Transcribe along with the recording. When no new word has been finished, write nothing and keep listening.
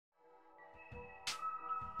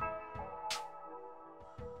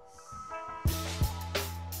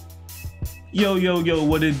Yo,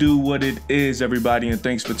 what it do, what it is, everybody, and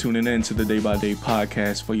thanks for tuning in to the Day by Day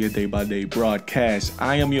podcast for your Day by Day broadcast.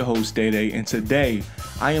 I am your host, Day Day, and today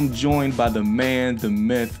I am joined by the man, the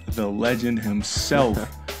myth, the legend himself,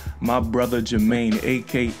 my brother Jermaine,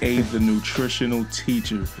 aka the Nutritional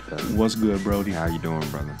Teacher. What's good, Brody? How you doing,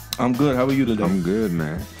 brother? I'm good. How are you today? I'm good,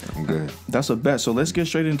 man. I'm good. That's a bet. So let's get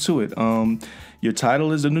straight into it. Your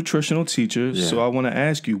title is the Nutritional Teacher. Yeah. So I want to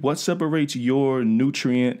ask you, what separates your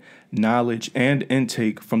nutrient knowledge and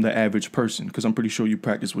intake from the average person? Because I'm pretty sure you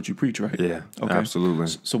practice what you preach, right? Yeah, okay. Absolutely.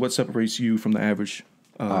 So what separates you from the average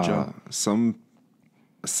Joe? Some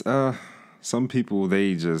people,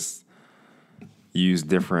 they just use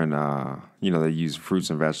different, they use fruits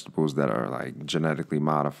and vegetables that are like genetically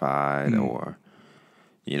modified or,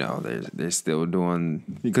 they're still doing,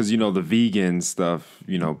 because, the vegan stuff,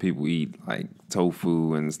 people eat like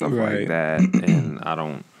tofu and stuff like that. And I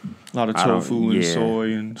don't. A lot of tofu and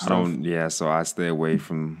soy and stuff. So I stay away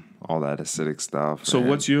from all that acidic stuff. So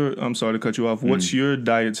what's your, I'm sorry to cut you off, what's your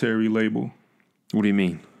dietary label? What do you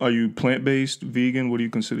mean? Are you plant-based, vegan? What do you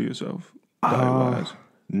consider yourself, diet-wise?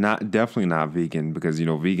 Definitely not vegan, because,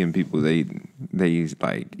 vegan people, they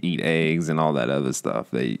like eat eggs and all that other stuff.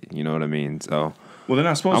 You know what I mean? So. Well, they're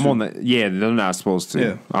not supposed to. They're not supposed to.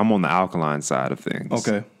 Yeah. I'm on the alkaline side of things.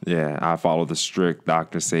 Okay. Yeah, I follow the strict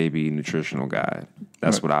Dr. Sebi nutritional guide.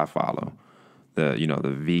 That's what I follow. The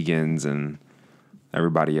vegans and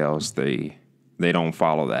everybody else, they don't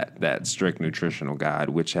follow that strict nutritional guide,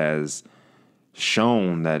 which has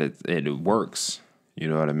shown that it works. You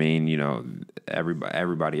know what I mean?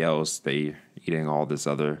 Everybody else, they eating all this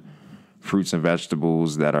other fruits and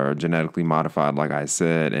vegetables that are genetically modified, like I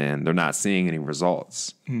said, and they're not seeing any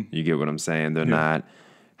results. You get what I'm saying? They're not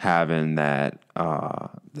having that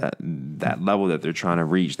level that they're trying to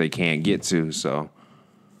reach. They can't get to. So,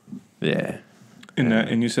 yeah.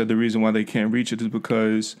 And you said the reason why they can't reach it is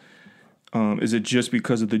because, is it just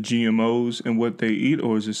because of the GMOs and what they eat,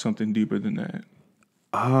 or is it something deeper than that?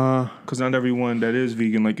 Because not everyone that is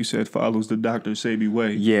vegan, like you said, follows the Dr. Sebi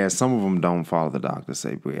way. Yeah, some of them don't follow the Dr.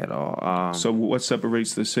 Sebi way at all. So what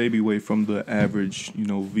separates the Sebi way from the average,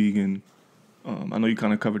 vegan? I know you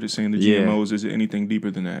kind of covered it saying the GMOs. Is it anything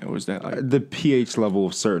deeper than that, or is that like the pH level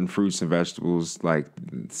of certain fruits and vegetables? Like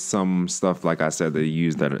some stuff, like I said, they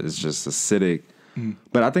use that is just acidic.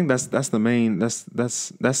 But I think that's the main.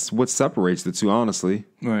 That's what separates the two, honestly.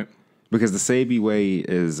 Right. Because the Sebi way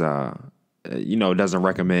is. Doesn't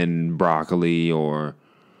recommend broccoli or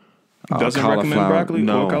doesn't recommend broccoli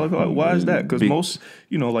or cauliflower. Why is that? Because most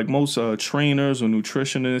trainers or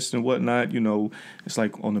nutritionists and whatnot, it's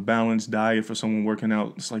like on the balanced diet for someone working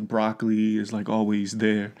out. It's like broccoli is like always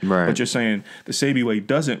there. Right. But you're saying the Sebi way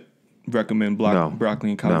doesn't recommend broccoli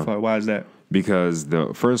and cauliflower. Why is that? Because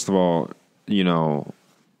first of all, they don't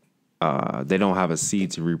have a seed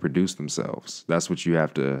to reproduce themselves. That's what you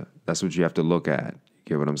have to look at.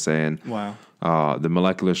 Get what I'm saying? Wow. The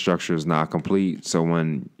molecular structure is not complete, so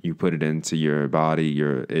when you put it into your body,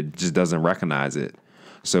 it just doesn't recognize it.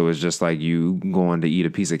 So it's just like you going to eat a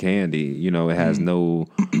piece of candy. It has no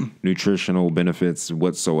nutritional benefits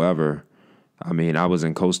whatsoever. I mean, I was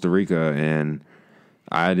in Costa Rica and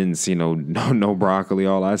I didn't see no broccoli.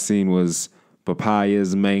 All I seen was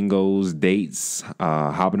papayas, mangoes, dates,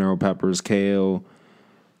 habanero peppers, kale.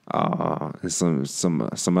 And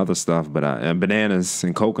some other stuff, and bananas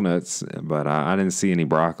and coconuts, but I didn't see any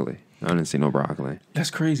broccoli. I didn't see no broccoli.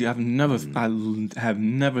 That's crazy. I have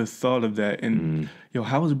never thought of that. And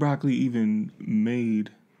how is broccoli even made?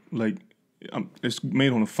 Like, it's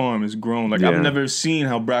made on a farm. It's grown. Like I've never seen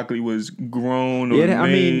how broccoli was grown or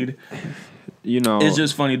made. It's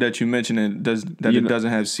just funny that you mentioned it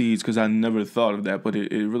doesn't have seeds, because I never thought of that, but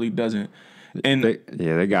it really doesn't. And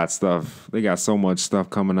they got stuff. They got so much stuff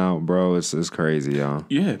coming out, bro. It's crazy, y'all.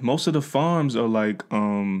 Yeah, most of the farms are like,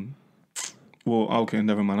 okay,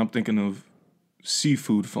 never mind. I'm thinking of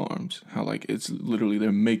seafood farms. How like it's literally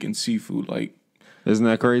they're making seafood, like, isn't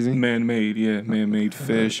that crazy? Man-made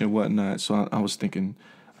fish and whatnot. So I was thinking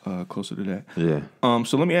closer to that. Yeah.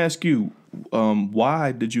 So let me ask you,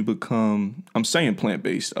 why did you become? I'm saying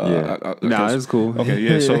plant-based. It's cool. Okay,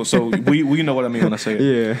 yeah. So we know what I mean when I say it.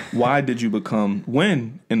 Yeah. Why did you become?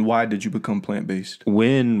 When and why did you become plant-based?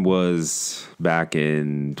 When was back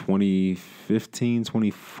in 2015,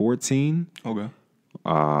 2014. Okay.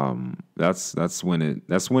 That's when it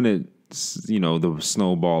the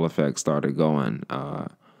snowball effect started going.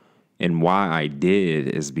 And why I did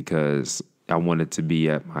is because I wanted to be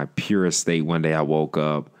at my purest state. One day I woke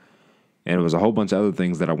up and it was a whole bunch of other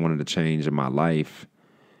things that I wanted to change in my life.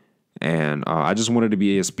 And I just wanted to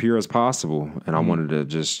be as pure as possible. And I wanted to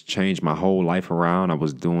just change my whole life around. I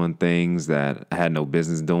was doing things that I had no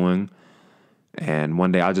business doing. And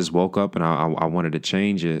one day I just woke up and I wanted to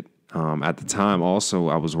change it. At the time, also,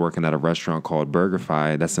 I was working at a restaurant called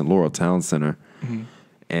BurgerFi. That's in Laurel Town Center. Mm-hmm.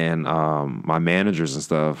 And my managers and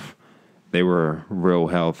stuff, they were real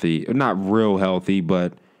healthy. Not real healthy,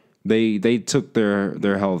 but they took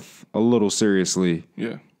their health a little seriously.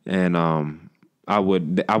 Yeah. And I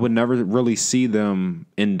would never really see them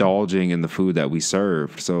indulging in the food that we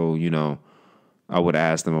served. So, I would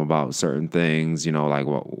ask them about certain things, like,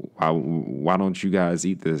 well, why don't you guys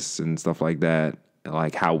eat this and stuff like that?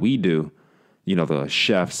 Like how we do, the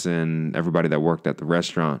chefs and everybody that worked at the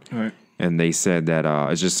restaurant. Right. And they said that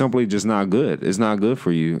it's just simply just not good. It's not good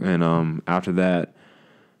for you. And after that,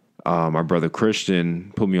 my brother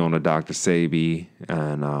Christian put me on a Dr. Sebi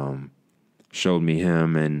and showed me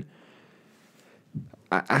him. And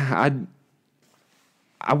I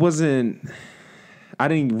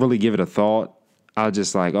didn't really give it a thought. I was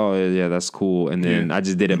just like, oh, yeah, that's cool. And then I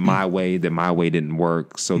just did it my way. Then my way didn't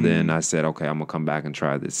work. So then I said, okay, I'm going to come back and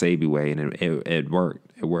try the Sebi way. And it worked.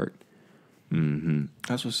 It worked. Mm-hmm.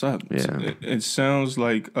 That's what's up. Yeah. It sounds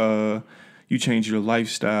like you changed your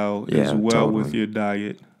lifestyle as well with your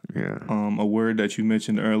diet. Yeah. A word that you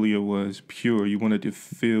mentioned earlier was pure. You wanted to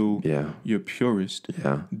feel your purest.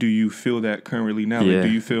 Yeah. Do you feel that currently now? Yeah. Like,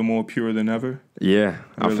 do you feel more pure than ever? Yeah.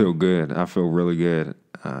 Really? I feel good. I feel really good.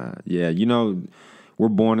 We're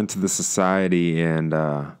born into the society and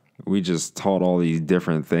we just taught all these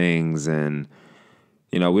different things and,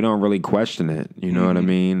 we don't really question it. You know what I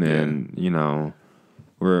mean? And,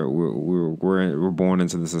 we're born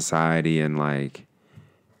into the society and like,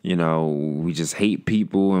 we just hate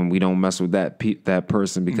people and we don't mess with that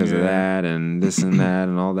person because of that and this and that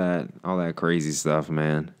and all that crazy stuff,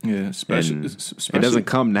 man. Yeah, especially it doesn't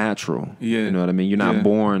come natural. Yeah. You know what I mean? You're not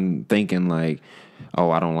born thinking like, oh,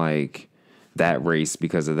 I don't like that race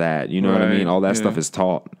because of that. You know what I mean? All that stuff is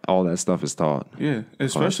taught. All that stuff is taught. Yeah,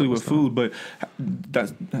 especially with food. But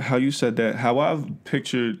that's how you said that. How I've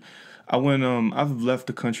pictured, I've left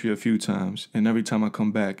the country a few times, and every time I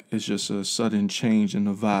come back, it's just a sudden change in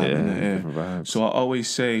the vibe in the air. So I always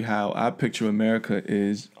say how I picture America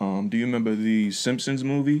is. Do you remember the Simpsons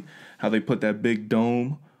movie? How they put that big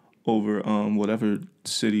dome over whatever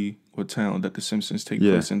city or town that the Simpsons take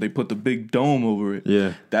place in. They put the big dome over it.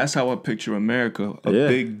 Yeah. That's how I picture America. A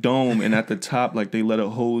big dome, and at the top, like, they let a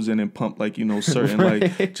hose in and pump, like, certain,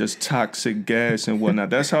 like, just toxic gas and whatnot.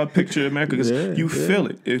 That's how I picture America, because you feel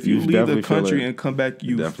it. If you leave the country and come back,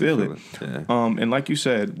 you feel it. Yeah. And like you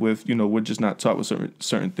said, with, we're just not taught with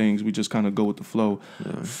certain things. We just kind of go with the flow.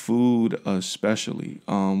 Yeah. Food especially.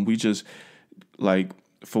 We just, like,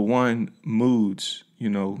 for one, moods.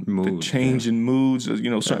 The change in moods,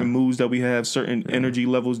 certain moods that we have, certain energy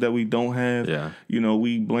levels that we don't have. Yeah.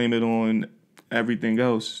 We blame it on everything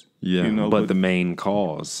else. Yeah. But the main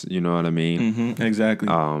cause, you know what I mean? Mm-hmm, exactly.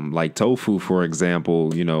 Like tofu, for example,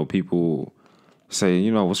 people say,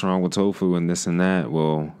 what's wrong with tofu and this and that.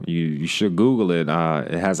 Well, you should Google it.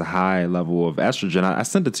 It has a high level of estrogen. I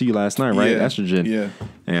sent it to you last night, right? Yeah. Estrogen. Yeah.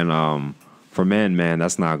 And for men, man,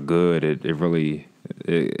 that's not good. It really...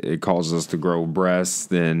 It causes us to grow breasts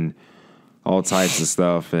and all types of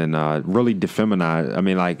stuff and really defeminize. I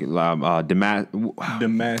mean, like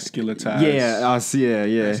demasculatize. Yeah,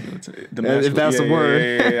 if that's a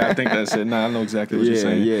word. Yeah. I think that's it. Nah, I know exactly what you're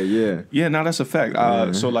saying. Yeah. Yeah, no, that's a fact.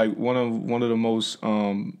 So, like, one of the most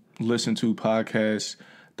listened to podcasts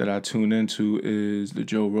that I tune into is the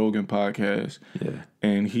Joe Rogan podcast. Yeah.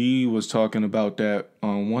 And he was talking about that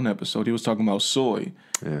on one episode. He was talking about soy.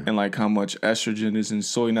 Yeah. And like how much estrogen is in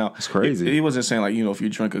soy. Now, it's crazy. He wasn't saying like, if you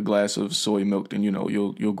drink a glass of soy milk, then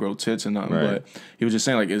you'll grow tits and nothing. Right. But he was just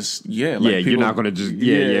saying like it's people, you're not gonna just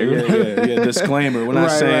disclaimer. We're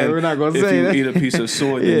not saying we're not gonna if say you that. eat a piece of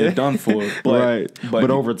soy, then you're done for. But,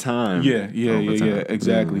 but over time. Yeah,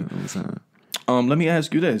 exactly. Let me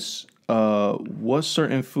ask you this. What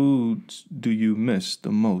certain foods do you miss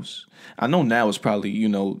the most? I know now it's probably,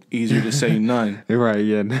 easier to say none. Right,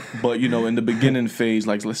 yeah. But, in the beginning phase,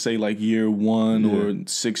 like let's say like year 1 or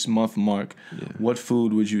 6 month mark, what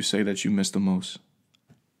food would you say that you miss the most?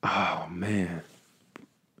 Oh, man.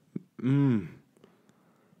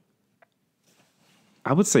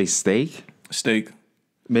 I would say steak. Steak.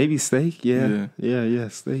 Maybe steak, yeah,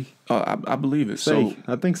 steak. I believe it. Steak. So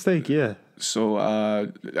I think steak, yeah. So,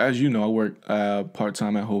 as you know, I work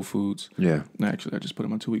part-time at Whole Foods. Yeah. Actually, I just put in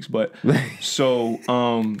my 2 weeks. But so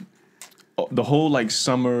the whole like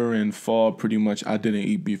summer and fall, pretty much, I didn't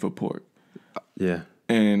eat beef or pork. Yeah.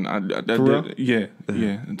 and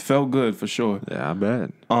it felt good for sure. Yeah, I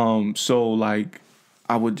bet. So like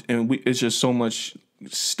it's just so much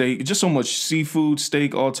steak, just so much seafood,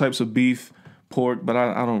 steak, all types of beef, pork. But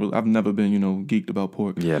I don't really, I've never been geeked about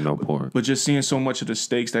pork. Yeah, no pork. But just seeing so much of the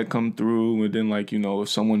steaks that come through, and then like if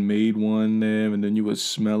someone made one there, and then you would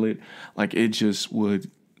smell it, like it just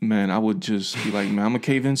would. Man, I would just be like, man, I'm gonna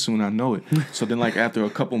cave in soon. I know it. So then, like after a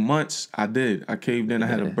couple months, I caved in. I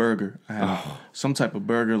had a burger. I had some type of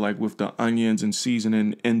burger, like with the onions and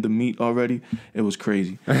seasoning in the meat already. It was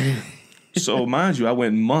crazy. So mind you, I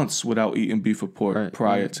went months without eating beef or pork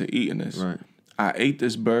prior to eating this. Right. I ate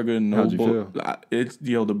this burger. How'd you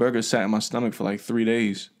feel? The burger sat in my stomach for like 3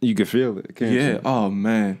 days. You could feel it, can't you? Oh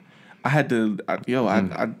man, I had to. I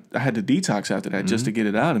had to detox after that just to get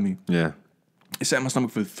it out of me. Yeah. It sat in my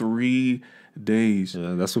stomach for 3 days.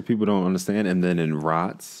 Yeah, that's what people don't understand. And then it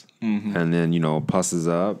rots, and then pusses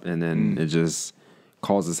up, and then it just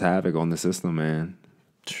causes havoc on the system, man.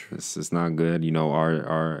 It's not good.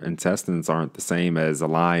 Our intestines aren't the same as a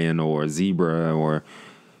lion or a zebra or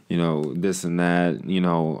this and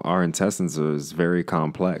that. Our intestines is very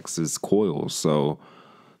complex. It's coils. So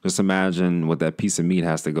just imagine what that piece of meat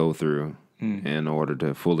has to go through in order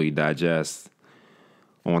to fully digest.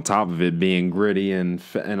 On top of it being gritty and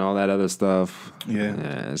all that other stuff. Yeah,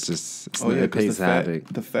 it's just it pays havoc.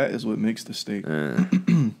 The fat is what makes the steak.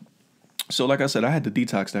 So like I said, I had to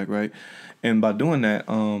detox that, right? And by doing that,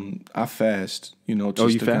 I fast.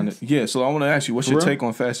 Just you fast? So I want to ask you, what's your take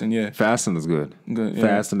on fasting? Yeah, fasting is good. Good. Yeah.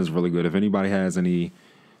 Fasting is really good. If anybody has any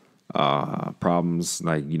problems,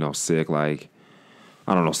 like sick, like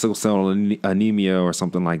I don't know, sickle cell anemia or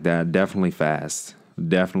something like that, definitely fast.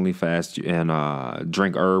 Definitely fast and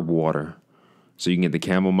drink herb water. So you can get the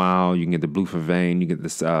chamomile, you can get the blue vervain, you get the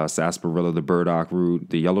sarsaparilla, the burdock root,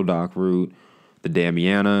 the yellow dock root, the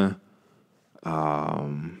damiana.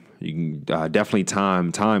 You can definitely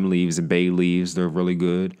thyme leaves and bay leaves. They're really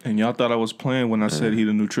good. And y'all thought I was playing when I said he's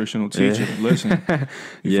a nutritional teacher. Listen,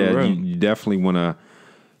 you definitely want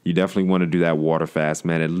to do that water fast,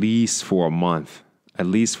 man. At least for a month.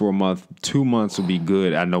 2 months would be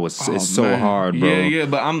good. I know it's so hard, bro. Yeah,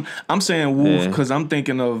 but I'm saying woof because I'm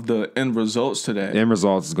thinking of the end results to that. End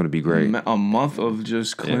results is going to be great. A month of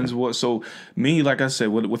just cleanse water. So me, like I said,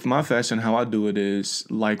 with my fasting, how I do it is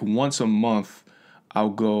like once a month, I'll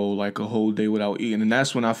go like a whole day without eating, and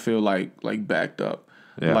that's when I feel like backed up.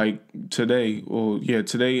 Yeah. Like today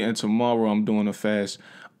and tomorrow I'm doing a fast.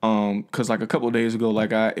 Cause like a couple of days ago,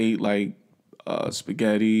 like I ate like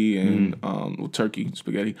spaghetti and turkey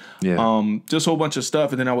spaghetti. Yeah. Just a whole bunch of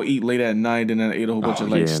stuff, and then I would eat late at night, and then I ate a whole bunch of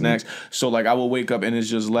snacks. Man. So like I would wake up and it's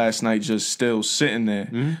just last night just still sitting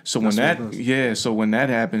there. So when that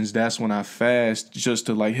happens, that's when I fast just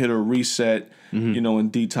to like hit a reset,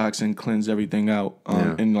 and detox and cleanse everything out.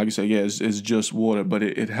 And like I said, it's just water, but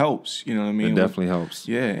it helps. You know what I mean? It definitely helps.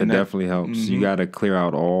 Yeah, it definitely helps. You got to clear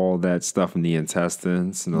out all that stuff in the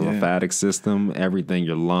intestines, the lymphatic system, everything,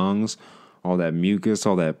 your lungs. All that mucus,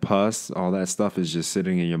 all that pus, all that stuff is just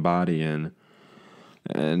sitting in your body, and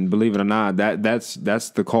believe it or not, that's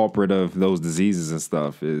the culprit of those diseases and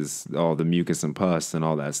stuff is all the mucus and pus and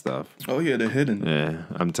all that stuff. Oh yeah, they're hidden. Yeah,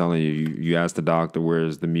 I'm telling you, you ask the doctor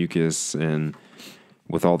where's the mucus and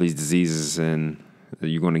with all these diseases, and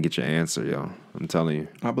you're going to get your answer, yo. I'm telling you.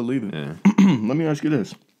 I believe it. Yeah. Let me ask you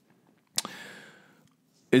this: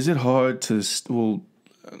 is it hard to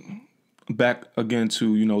back again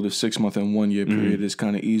to, the 6 month and 1 year period, it's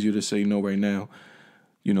kind of easier to say no right now.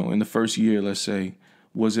 In the first year, let's say,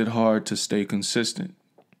 was it hard to stay consistent?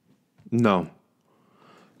 No.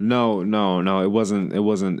 It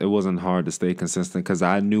wasn't hard to stay consistent because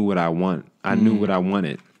I knew what I want. I knew what I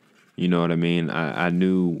wanted. You know what I mean? I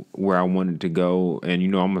knew where I wanted to go, and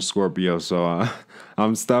I'm a Scorpio, so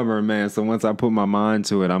I'm stubborn, man. So once I put my mind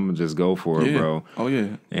to it, I'm gonna just go for it, bro. Oh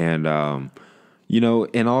yeah. And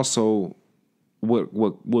and also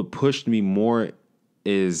what pushed me more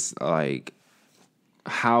is like,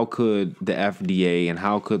 how could the FDA and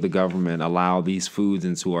how could the government allow these foods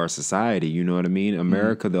into our society? You know what I mean?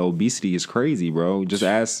 America, the obesity is crazy, bro. Just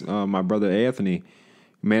ask my brother Anthony,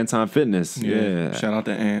 Manton Fitness. Yeah. Shout out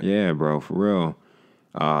to Ant. Yeah, bro, for real.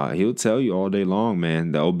 He'll tell you all day long,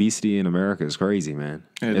 man. The obesity in America is crazy, man.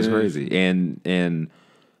 It's crazy. And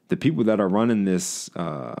the people that are running this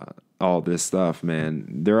all this stuff, man,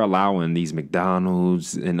 they're allowing these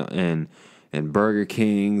McDonald's and Burger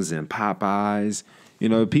Kings and Popeyes You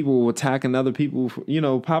know, people were attacking other people for, you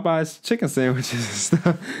know, Popeye's chicken sandwiches and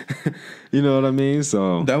stuff. You know what I mean?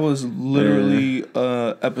 So that was literally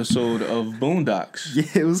a episode of Boondocks.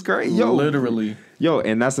 Yeah, it was great. Yo, literally. Yo,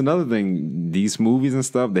 and that's another thing. These movies and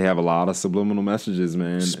stuff, they have a lot of subliminal messages,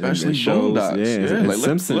 man. Especially shows. Boondocks. Yeah, like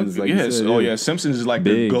Simpsons. Like yes. Said, oh, yeah. Simpsons is like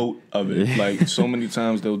the GOAT of it. Yeah. Like, so many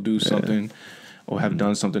times they'll do something or have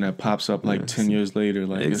done something that pops up like 10 years later.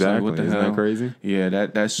 Like, exactly. It's like, what the Isn't hell? that crazy? Yeah,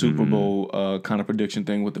 that Super Bowl kind of prediction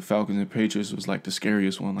thing with the Falcons and Patriots was like the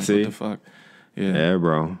scariest one. Like, See? what the fuck? Yeah,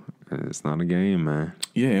 bro. It's not a game, man.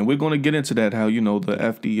 Yeah, and we're going to get into that, how, you know, the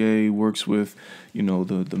FDA works with, you know,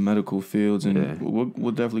 the medical fields, and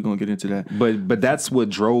we're definitely going to get into that. But that's what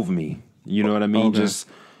drove me. You know what I mean? Okay. Just,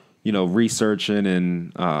 you know, researching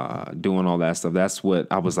and doing all that stuff. That's what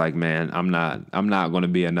I was like, man, I'm not going to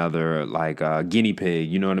be another, like, guinea pig,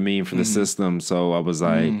 you know what I mean, for the system. So I was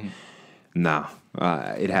like, nah.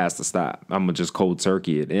 It has to stop. I'm gonna just cold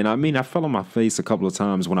turkey it. And I mean, I fell on my face a couple of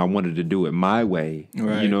times when I wanted to do it my way.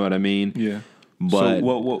 Right. You know what I mean? Yeah. But so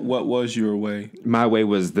what was your way? My way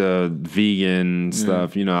was the vegan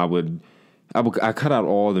stuff. You know, I cut out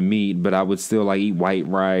all the meat, but I would still like eat white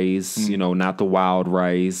rice. You know, not the wild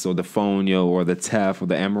rice or the fonio or the teff or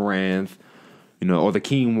the amaranth. You know, or the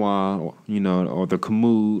quinoa. You know, or the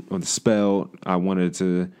kamut or the spelt. I wanted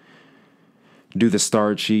to do the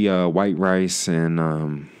starchy white rice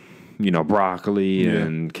and, you know, broccoli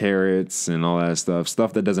and carrots and all that stuff.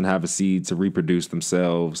 Stuff that doesn't have a seed to reproduce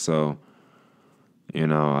themselves. So, you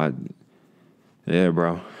know,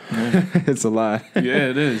 bro. Yeah. It's a lot. Yeah,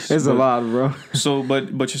 it is. It's a lot, bro. So,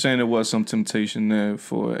 but you're saying there was some temptation there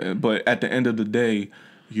but at the end of the day,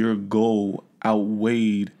 your goal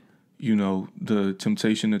outweighed, you know, the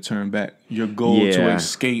temptation to turn back. Your goal to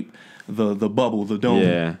escape the bubble, the dome.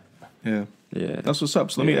 Yeah. Yeah. Yeah. That's what's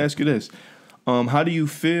up. So let me ask you this. How do you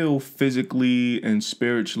feel physically and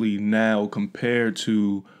spiritually now compared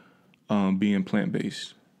to being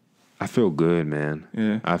plant-based? I feel good, man.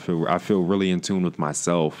 Yeah. I feel really in tune with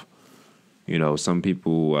myself. You know, some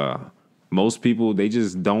people, most people, they're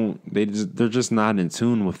just not in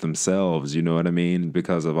tune with themselves. You know what I mean?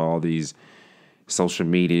 Because of all these social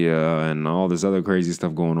media and all this other crazy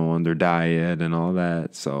stuff going on, their diet and all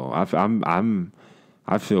that. So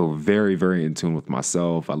I feel very, very in tune with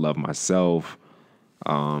myself. I love myself.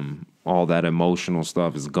 All that emotional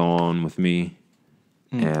stuff is gone with me.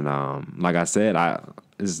 And like I said,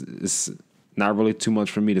 it's not really too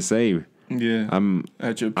much for me to say. Yeah, I'm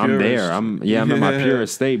at your purest. I'm there. I'm in my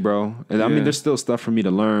purest state, bro. And I mean, there's still stuff for me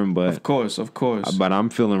to learn, but of course. But I'm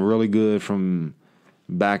feeling really good from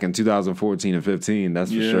back in 2014 and 15.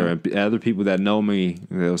 That's for sure. And other people that know me,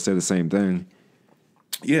 they'll say the same thing.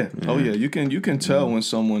 Yeah. Oh yeah. You can tell when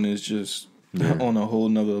someone is just on a whole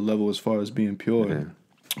nother level as far as being pure. Yeah.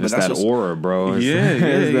 It's that aura, bro. It's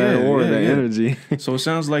that aura, that energy. So it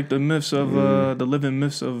sounds like the myths of the living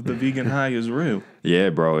myths of the vegan high is real.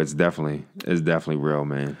 Yeah, bro. It's definitely real,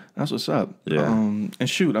 man. That's what's up. Yeah. And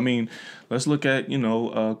shoot, I mean, let's look at, you know,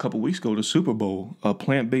 a couple weeks ago, the Super Bowl, a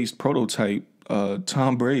plant-based prototype,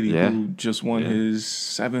 Tom Brady, who just won his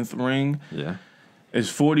 7th ring. Yeah. Is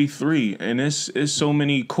 43, and it's so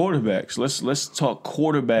many quarterbacks. Let's talk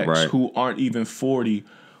quarterbacks who aren't even 40,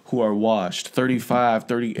 who are washed, 35,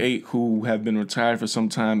 38, who have been retired for some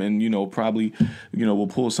time and, you know, probably, you know, will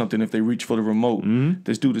pull something if they reach for the remote.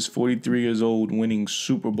 This dude is 43 years old winning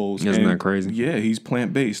Super Bowls. Isn't that crazy? Yeah, he's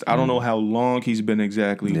plant-based. I don't know how long he's been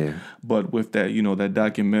exactly, but with that, you know, that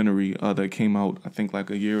documentary that came out, I think like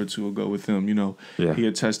a year or two ago with him, you know, he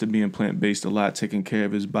attested being plant-based a lot, taking care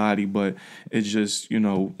of his body, but it's just, you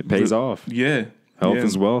know. It pays off. Yeah. Health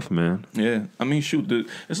is wealth, man. Yeah. I mean, shoot,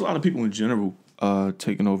 there's a lot of people in general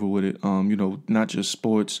taking over with it. You know, not just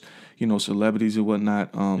sports, you know, celebrities and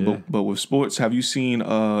whatnot. But with sports, have you seen?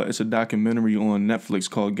 It's a documentary on Netflix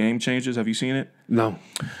called Game Changers. Have you seen it? No.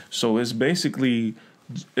 So it's basically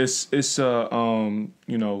it's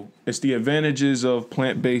you know, it's the advantages of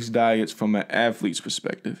plant-based diets from an athlete's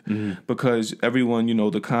perspective, because everyone, you know,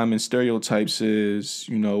 the common stereotypes is,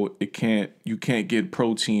 you know, you can't get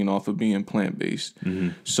protein off of being plant-based.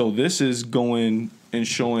 So this is going and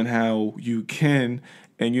showing how you can,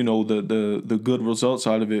 and you know, the good results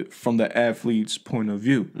out of it from the athlete's point of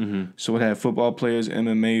view. So it had football players,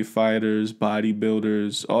 MMA fighters,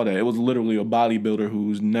 bodybuilders, all that. It was literally a bodybuilder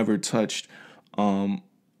who's never touched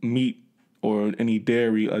meat or any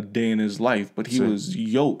dairy a day in his life, but he was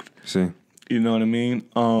yoked. You know what I mean?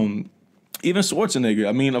 Even Schwarzenegger.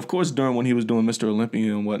 I mean, of course, during when he was doing Mr.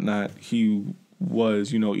 Olympia and whatnot, he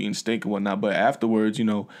was, you know, eating steak and whatnot. But afterwards, you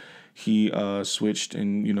know, he switched,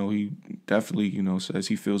 and he definitely says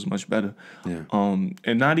he feels much better. Yeah.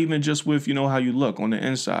 And not even just with how you look on the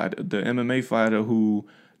inside. The MMA fighter who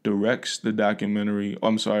directs the documentary,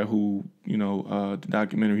 who the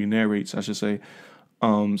documentary narrates, I should say.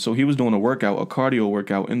 So he was doing a cardio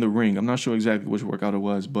workout in the ring. I'm not sure exactly which workout it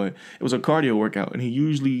was, but it was a cardio workout. And he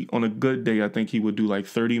usually, on a good day, I think he would do like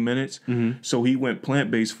 30 minutes. Mm-hmm. So he went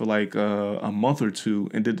plant-based for like a month or two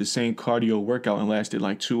and did the same cardio workout and lasted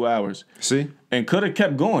like 2 hours. See? And could have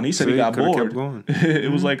kept going. He said he got bored. Kept going.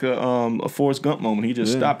 It was like a Forrest Gump moment. He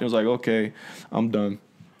just stopped and was like, okay, I'm done.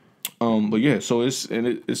 But yeah, so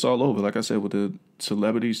it's all over, like I said, with the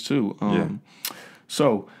celebrities too.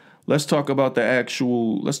 So let's talk about the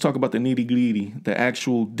nitty-gritty, the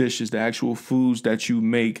actual dishes, the actual foods that you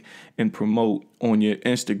make and promote on your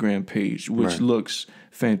Instagram page, which looks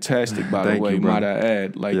fantastic, by the way, might I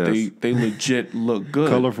add. Like, they legit look good.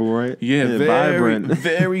 Colorful, right? Yeah, very, vibrant.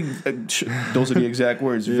 Very, those are the exact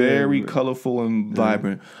words, very colorful and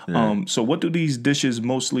vibrant. Yeah. So what do these dishes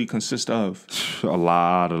mostly consist of? A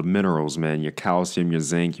lot of minerals, man. Your calcium, your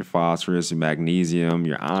zinc, your phosphorus, your magnesium,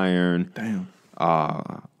 your iron. Damn.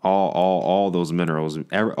 All those minerals,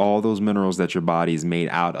 all those minerals that your body is made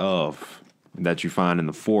out of, that you find in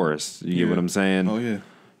the forest. You get what I'm saying? Oh yeah.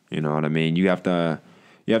 You know what I mean? You have to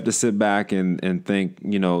sit back and think.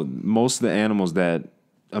 Most of the animals that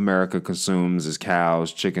America consumes is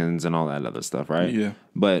cows, chickens, and all that other stuff, right? Yeah.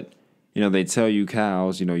 But they tell you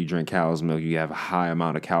cows, you drink cow's milk, you have a high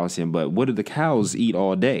amount of calcium. But what do the cows eat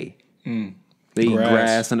all day? They eat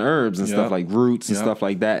grass and herbs and stuff, like roots and stuff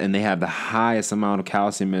like that, and they have the highest amount of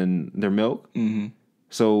calcium in their milk. Mm-hmm.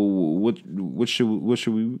 So what should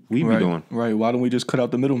we be doing? Right. Why don't we just cut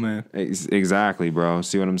out the middleman? Exactly, bro.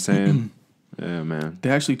 See what I'm saying? Yeah, man. They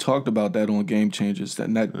actually talked about that on Game Changers.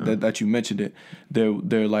 That you mentioned it.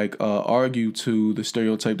 They're like argue to the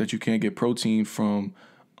stereotype that you can't get protein from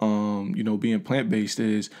being plant-based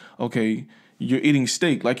is, okay, you're eating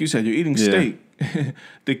steak. Like you said, you're eating steak.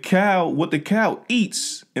 What the cow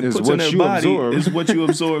eats and puts in their body is what you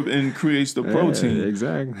absorb and creates the protein. Yeah,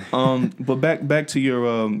 exactly. But back to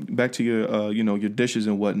your your dishes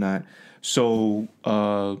and whatnot. So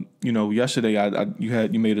yesterday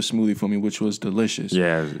you made a smoothie for me, which was delicious.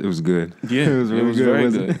 Yeah, it was good. Yeah, it was really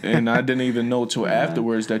very good. And I didn't even know till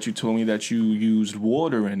afterwards that you told me that you used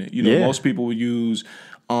water in it. Most people would use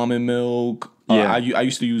almond milk. I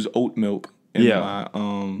used to use oat milk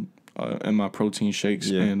in my protein shakes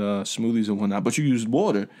and smoothies and whatnot. But you used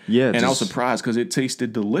water. Yeah. And I was surprised because it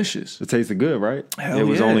tasted delicious. It tasted good, right? It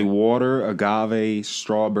was only water, agave,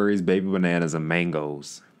 strawberries, baby bananas, and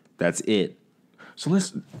mangoes. That's it. So we're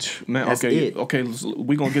going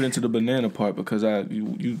to get into the banana part because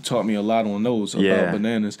you taught me a lot on those about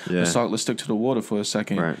bananas. Yeah. Let's stick to the water for a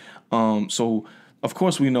second. Right. So of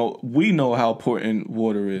course we know how important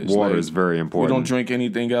water is. Water is very important. We don't drink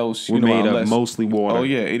anything else. We're made of mostly water. Oh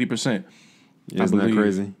yeah, 80%. Isn't that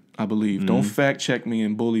crazy? I believe. Mm-hmm. Don't fact check me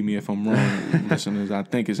and bully me if I'm wrong, listeners. I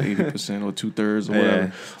think it's 80% or 2/3 or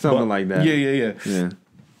whatever. Something like that. Yeah.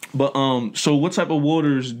 But so what type of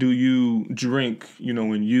waters do you drink,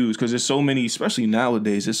 and use? Because there's so many, especially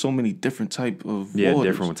nowadays, there's so many different type of waters. Yeah,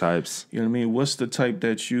 different types. You know what I mean? What's the type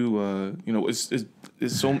that you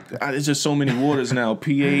it's just so many waters now.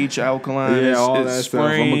 pH, alkaline, all that stuff.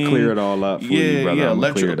 I'm gonna clear it all up for you, brother.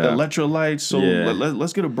 Electrolytes. So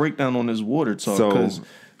let's get a breakdown on this water talk.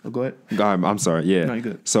 Go ahead. I'm sorry. Yeah. No, you're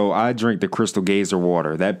good. So I drink the Crystal Gazer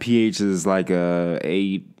water. That pH is like a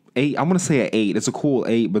 8. I'm gonna say an 8. It's a cool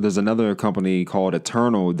 8, but there's another company called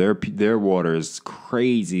Eternal. Their water is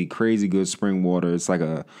crazy good spring water. It's like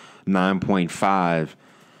a 9.5.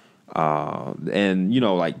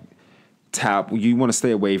 And like tap. You want to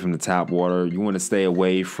stay away from the tap water. You want to stay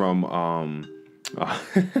away from my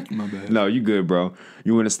bad. No, you good, bro.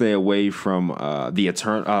 You want to stay away from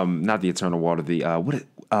the not the Eternal water. The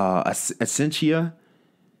Essentia.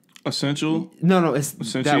 Essential? No, it's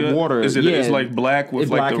Essentia? That water. It's like black with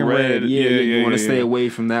like the red. Yeah. You want to stay away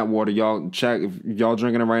from that water. Y'all check if y'all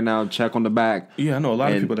drinking it right now. Check on the back. Yeah, I know a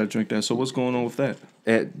lot of people that drink that. So what's going on with that?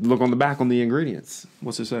 Look on the back on the ingredients.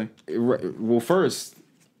 What's it say? Well, first,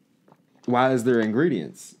 why is there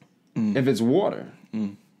ingredients if it's water?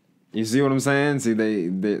 You see what I'm saying? See,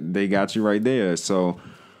 they got you right there. So,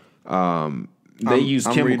 they use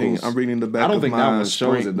chemicals. I'm reading the back. I don't think that one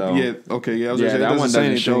shows it though. Yeah. Okay. Yeah. That one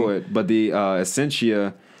doesn't show it. But the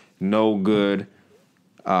Essentia, no good.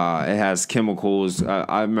 It has chemicals.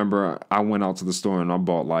 I remember I went out to the store and I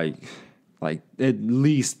bought like at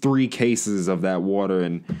least 3 cases of that water,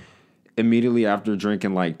 and immediately after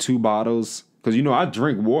drinking like 2 bottles, because I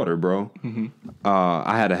drink water, bro.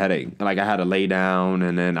 I had a headache. Like I had to lay down,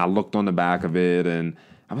 and then I looked on the back of it, and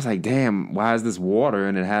I was like, damn, why is this water?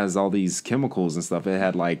 And it has all these chemicals and stuff. It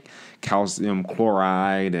had like calcium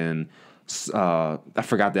chloride and I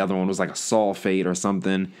forgot the other one was like a sulfate or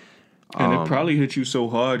something. And it probably hit you so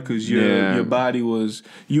hard because your body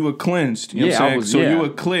you were cleansed. You know what I'm saying? So you were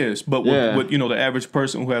clear. But with the average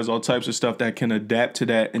person who has all types of stuff that can adapt to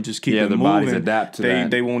that and just keep it moving. Yeah, the bodies adapt to that.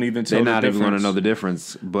 They won't even tell the difference. They're not even going to know the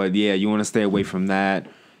difference. But yeah, you want to stay away from that.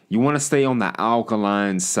 You want to stay on the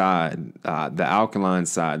alkaline side. The alkaline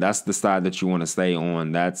side. That's the side that you want to stay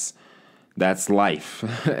on. That's life.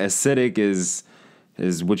 Acidic is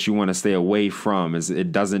what you want to stay away from.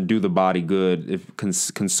 It doesn't do the body good if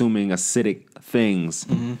consuming acidic things.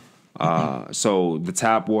 So the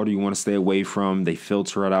tap water you want to stay away from. They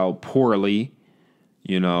filter it out poorly.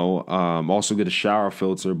 Also get a shower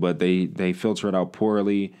filter, but they filter it out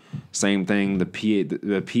poorly. Same thing. The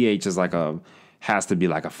pH is has to be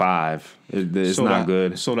like a 5. It's not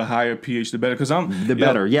good. So the higher pH, the better. The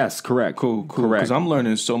better. Yes, correct. Cool. Correct. Because I'm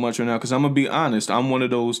learning so much right now. Because I'm gonna be honest, I'm one of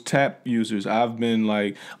those tap users. I've been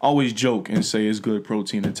always joke and say it's good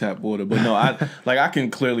protein in tap water, but no, I can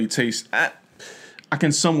clearly taste. I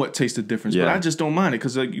can somewhat taste the difference, but I just don't mind it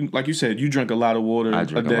because, like you said, you drink a lot of water a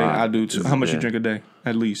day. I do too. How much you drink a day?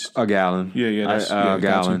 At least a gallon. Yeah, that's a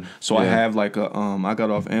gallon. So I have I got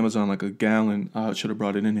off Amazon a gallon. I should have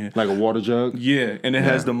brought it in here. Like a water jug. Yeah, and it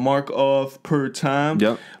has the mark off per time.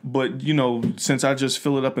 Yep. But since I just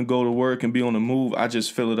fill it up and go to work and be on the move, I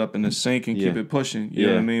just fill it up in the sink and keep it pushing. You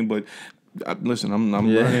know what I mean? But listen, I'm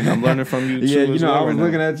learning. I'm learning from you too. Yeah, I was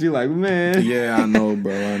looking at you like, man. Yeah, I know,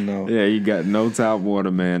 bro. I know. Yeah, you got no tap water,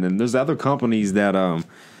 man. And there's other companies that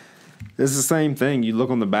it's the same thing. You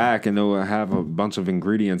look on the back and they'll have a bunch of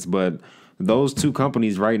ingredients, but those two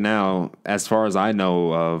companies right now, as far as I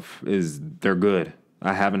know of, they're good.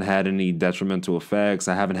 I haven't had any detrimental effects.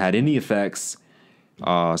 I haven't had any effects.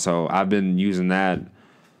 So I've been using that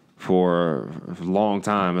for a long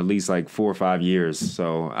time, at least 4 or 5 years.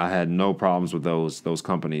 So I had no problems with those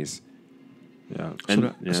companies. Yeah.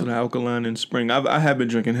 So the alkaline in spring. I have been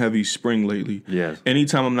drinking heavy spring lately. Yes.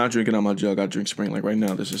 Anytime I'm not drinking out my jug, I drink spring. Like right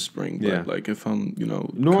now, this is spring. But if I'm,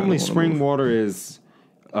 normally spring water is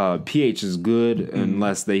pH is good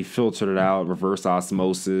unless they filtered it out, reverse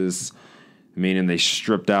osmosis, meaning they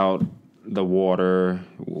stripped out the water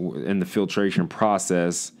in the filtration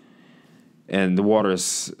process. And the water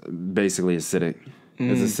is basically acidic.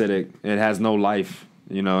 It's acidic. It has no life.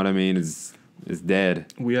 You know what I mean? It's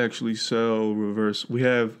dead. We actually sell reverse. We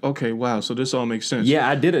have, wow. So this all makes sense. Yeah,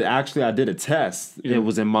 I did it. Actually, I did a test. Yeah. It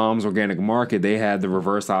was in Mom's Organic Market. They had the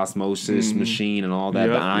reverse osmosis machine and all that,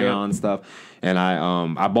 the ion stuff. And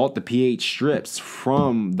I bought the pH strips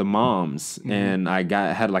from the Mom's, and I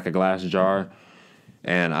had a glass jar,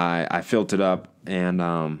 and I filled it up, and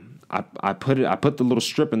I put the little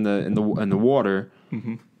strip in the water,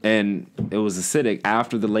 and it was acidic.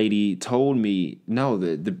 After the lady told me, no,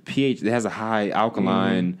 the pH, it has a high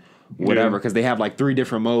alkaline, whatever, because they have 3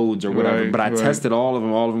 different modes or whatever. But I tested all of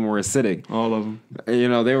them. All of them were acidic. All of them. They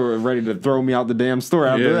were ready to throw me out the damn store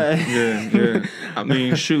after that. Yeah. I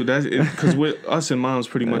mean, shoot, that's because with us and Mom's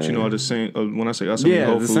pretty much, are the same. When I say us, I mean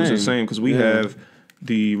Whole Foods the same because we have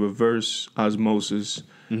the reverse osmosis,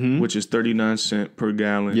 which is 39 cents per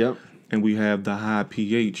gallon. Yep. And we have the high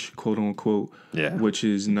pH, quote unquote, which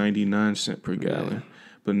is 99 cents per gallon. Yeah.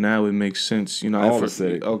 But now it makes sense, all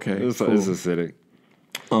acidic. Okay, it's acidic.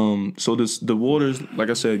 So the waters, like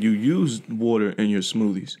I said, you use water in your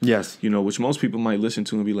smoothies. Yes. Which most people might listen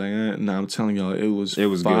to and be like, nah, I'm telling y'all, it was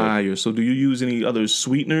fire. Good. So do you use any other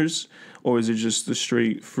sweeteners, or is it just the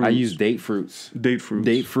straight fruits? I use date fruits. Date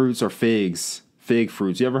fruits or figs. Fig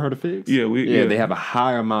fruits. You ever heard of figs? Yeah, they have a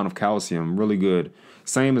high amount of calcium. Really good.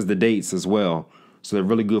 Same as the dates as well. So they're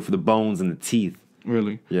really good for the bones and the teeth.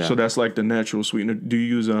 Really? Yeah. So that's the natural sweetener. Do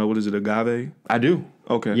you use, agave? I do.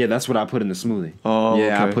 Okay. Yeah, that's what I put in the smoothie. Oh,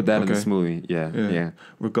 yeah, I put that in the smoothie. Yeah.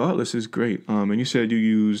 Regardless, it's great. And you said you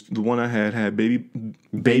used, the one I had baby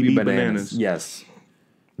bananas. Yes.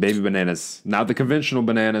 Baby bananas. Not the conventional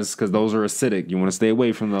bananas, because those are acidic. You want to stay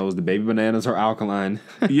away from those. The baby bananas are alkaline.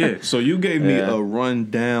 Yeah. So you gave me a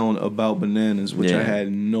rundown about bananas, which I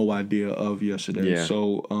had no idea of yesterday. Yeah.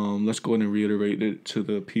 So let's go ahead and reiterate it to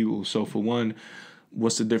the people. So for one,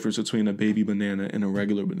 what's the difference between a baby banana and a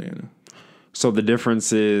regular banana? So the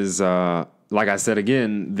difference is, like I said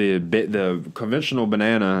again, the conventional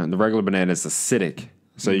banana, the regular banana is acidic.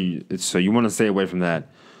 So you want to stay away from that.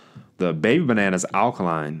 The baby banana is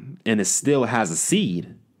alkaline, and it still has a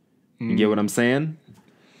seed. You get what I'm saying?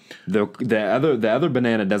 The other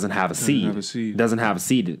banana doesn't have a seed. Doesn't have a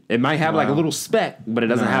seed. It might have like a little speck, but it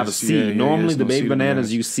doesn't have a seed. Normally, the baby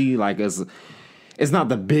bananas you see like it's not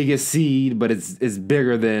the biggest seed, but it's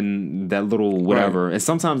bigger than that little whatever. Right. And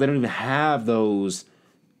sometimes they don't even have those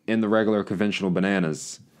in the regular conventional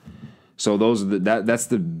bananas. So those are that's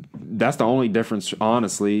the only difference,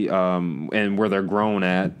 honestly, and where they're grown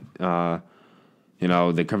at. The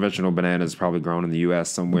conventional banana is probably grown in the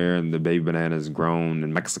U.S. somewhere, and the baby banana is grown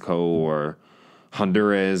in Mexico or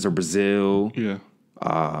Honduras or Brazil. Yeah.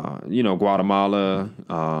 Guatemala,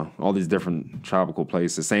 all these different tropical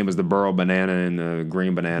places. Same as the burro banana and the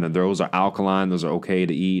green banana. Those are alkaline. Those are okay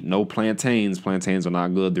to eat. No plantains. Plantains are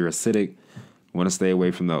not good. They're acidic. Want to stay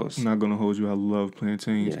away from those. I'm not gonna hold you. I love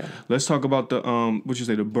plantains. Yeah. Let's talk about the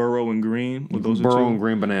the burro and green. Those burro and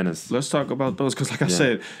green bananas. Let's talk about those because, like I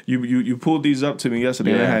said, you pulled these up to me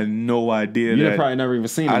yesterday. And I had no idea. You probably never even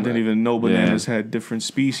seen them. I didn't even know bananas had different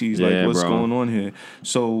species. Like what's going on here?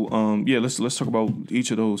 So let's talk about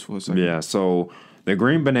each of those for a second. Yeah. So the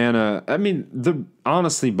green banana. I mean, they're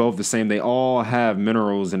honestly both the same. They all have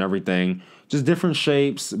minerals and everything, just different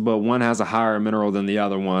shapes. But one has a higher mineral than the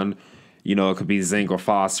other one. It could be zinc or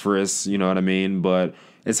phosphorus, you know what I mean? But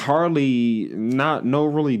it's hardly no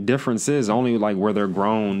really differences, only like where they're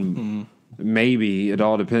grown. Mm-hmm. Maybe it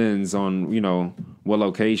all depends on, what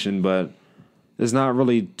location, but there's not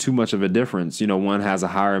really too much of a difference. One has a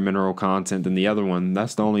higher mineral content than the other one.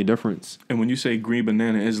 That's the only difference. And when you say green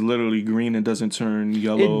banana, it's literally green and doesn't turn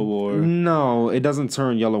yellow No, it doesn't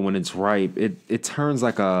turn yellow when it's ripe. It turns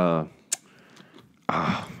like a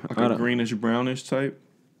greenish brownish type.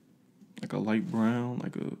 Like a light brown,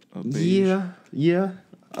 like a beige. Yeah,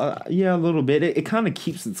 a little bit. It kind of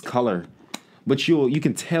keeps its color, but you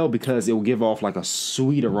can tell because it will give off like a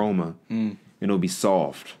sweet aroma, and it'll be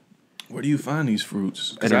soft. Where do you find these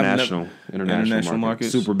fruits? International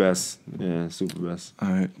market. Super best. Yeah, super best. All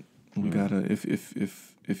right, we gotta.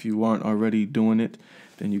 If you aren't already doing it,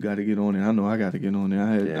 then you got to get on it. I know I got to get on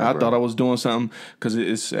it. I thought I was doing something because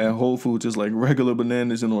it's at Whole Foods, just like regular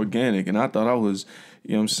bananas and organic, and I thought I was,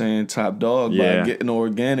 top dog by getting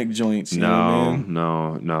organic joints.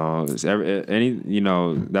 No. It's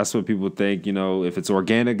that's what people think. If it's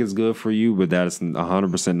organic, it's good for you, but that is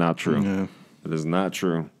 100% not true. Yeah. It is not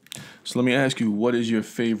true. So let me ask you, what is your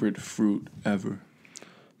favorite fruit ever?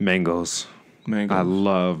 Mangoes. I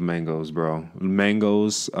love mangoes, bro.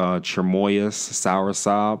 Mangoes, chamoyas,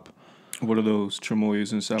 soursop. What are those,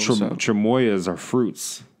 chamoyas and soursop? Chamoyas are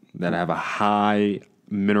fruits that have a high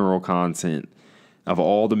mineral content of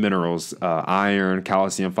all the minerals: iron,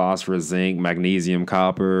 calcium, phosphorus, zinc, magnesium,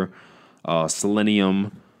 copper,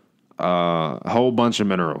 selenium, a whole bunch of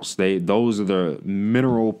minerals. Those are the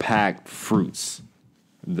mineral-packed fruits.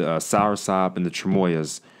 The soursop and the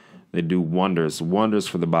chamoyas, they do wonders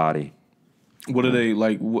for the body. What are they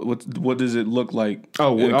like? What does it look like?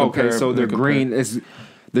 Oh, okay. So they're green. The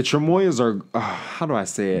chamoyas are. How do I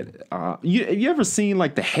say it? You ever seen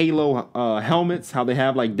like the Halo helmets? How they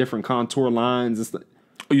have like different contour lines and stuff.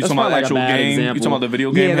 Oh, you talking about actual game? You talking about the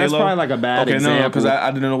video game? Yeah, that's Halo? probably like a bad example. No, because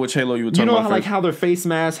I didn't know which Halo you were talking about. Like how their face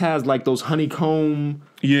mask has like those honeycomb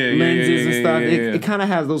lenses and stuff. It kind of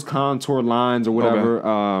has those contour lines or whatever.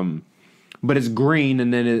 Okay. But it's green,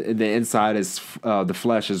 and then the inside is the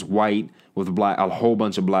flesh is white with a whole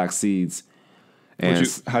bunch of black seeds. And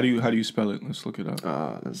how do you spell it? Let's look it up.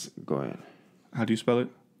 Let's go ahead. How do you spell it?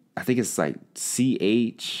 I think it's like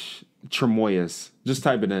CH Tremoyas. Just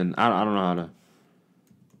type it in. I don't know how to.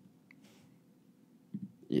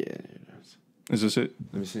 Yeah. Is this it?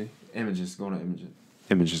 Let me see. Images. Go to images.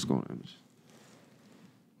 Images. Go to images.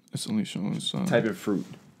 It's only showing some. Type in fruit.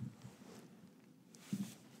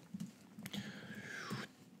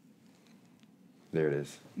 There it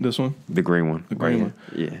is. This one? The green one. The green one.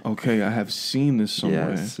 Yeah. Okay, I have seen this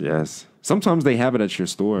somewhere. Yes. Sometimes they have it at your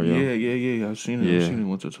store. Yeah. I've seen it. Yeah. I've seen it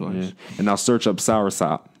once or twice. Yeah. And I'll search up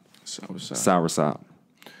soursop. Soursop.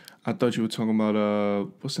 I thought you were talking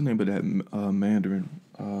about what's the name of that Mandarin?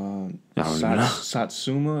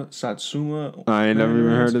 Satsuma. I ain't never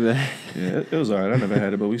even heard of that. Yeah, it was alright. I never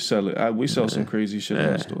had it, but we sell it. We sell some crazy shit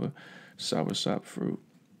in the store. Soursop fruit.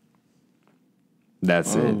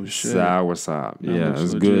 That's it. Shit. Soursop. Yeah,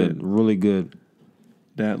 it's legit. good. Really good.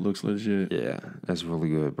 That looks legit. Yeah, that's really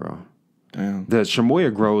good, bro. Damn. The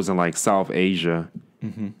chamoya grows in like South Asia.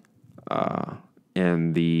 Mm-hmm.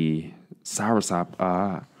 And the soursop,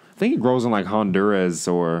 I think it grows in like Honduras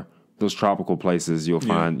or those tropical places. You'll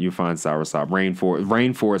find soursop.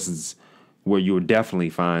 Rainforest is where you would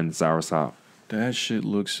definitely find soursop. That shit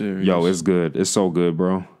looks serious. Yo, it's good. It's so good,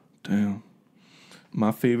 bro. Damn.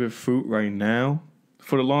 My favorite fruit right now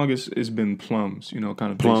For the longest, it's been plums. Kind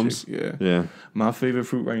of Plums? basic. Yeah. My favorite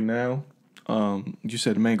fruit right now, you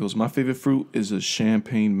said mangoes. My favorite fruit is a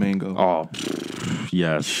champagne mango. Oh,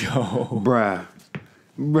 yes. Yo. Bruh.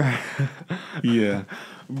 Yeah.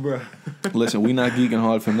 Bruh. Listen, we not geeking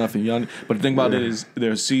hard for nothing, y'all. But the thing about it is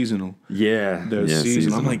they're seasonal. Yeah. They're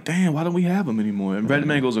seasonal. I'm like, damn, why don't we have them anymore? And red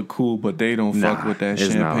mangoes are cool, but they don't fuck with that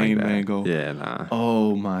champagne mango. Yeah, nah.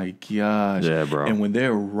 Oh, my gosh. Yeah, bro. And when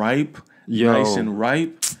they're ripe, nice and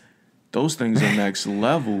ripe, those things are next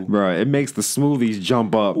level. Bro, it makes the smoothies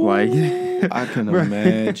jump up. Ooh, like I can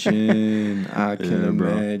imagine. I can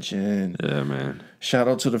imagine. Yeah, man. Shout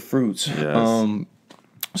out to the fruits. Yes.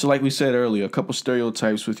 So like we said earlier, a couple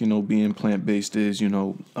stereotypes with, being plant-based is,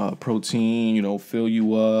 protein, fill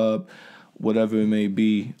you up, whatever it may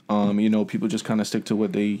be. People just kind of stick to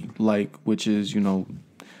what they like, which is,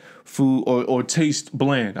 food or taste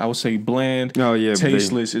bland. I would say bland,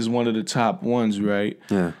 tasteless is one of the top ones, right?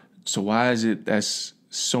 Yeah. So why is it that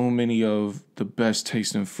so many of the best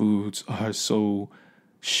tasting foods are so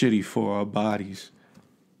shitty for our bodies?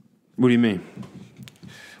 What do you mean?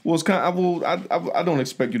 Well, it's kind of, I don't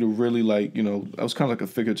expect you to really I was kind of like a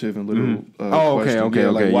figurative and literal question. Okay.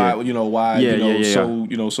 Like why,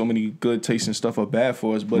 so many good tasting stuff are bad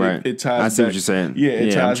for us, but it ties I see back, what you're saying. Yeah,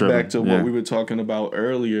 it ties back to what we were talking about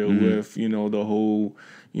earlier with, the whole,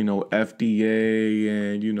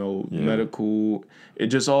 FDA and, medical. It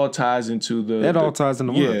just all ties into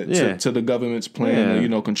to the government's plan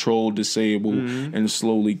to, control, disable, and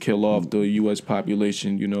slowly kill off the U.S.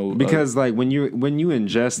 population, Because when you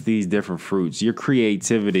ingest these different fruits, your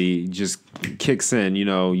creativity just kicks in.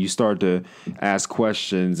 You start to ask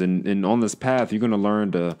questions, and on this path, you're going to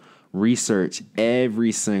learn to research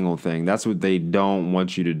every single thing. That's what they don't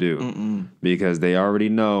want you to do, because they already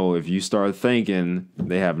know if you start thinking,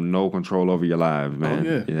 they have no control over your lives,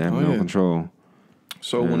 man. They have no control.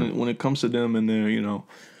 So when it comes to them and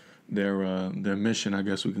their mission, I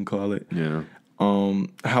guess we can call it. Yeah.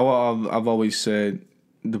 How I've always said,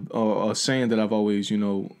 a saying that I've always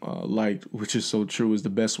liked, which is so true, is the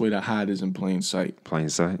best way to hide is in plain sight. Plain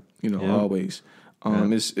sight. Always.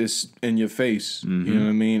 It's in your face. You know what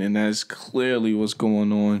I mean? And that's clearly what's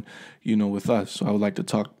going on, with us. So I would like to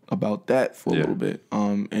talk about that for a little bit.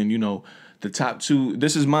 And the top two.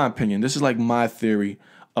 This is my opinion. This is like my theory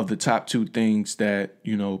of the top two things that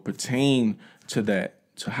pertain to that,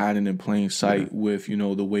 to hiding in plain sight with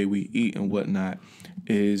the way we eat and whatnot,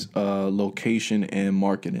 is location and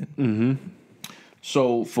marketing.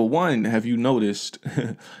 So for one, have you noticed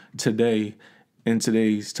in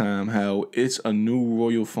today's time how it's a new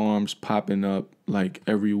Royal Farms popping up like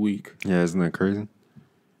every week? Yeah, isn't that crazy?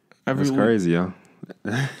 That's crazy, yo.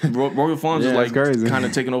 Royal Farms is like kind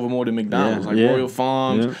of taking over more than McDonald's. Royal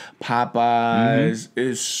Farms, Popeyes,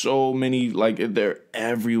 is so many, they're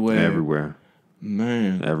everywhere.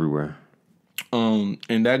 Man. Everywhere.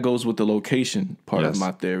 And that goes with the location part of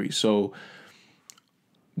my theory. So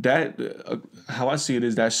that how I see it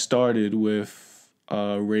is that started with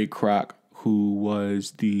Ray Kroc, who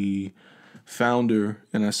was the founder,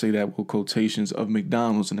 and I say that with quotations, of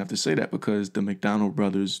McDonald's. And I have to say that because the McDonald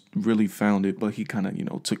brothers really founded, but he kind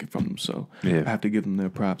of, took it from them. So I have to give them their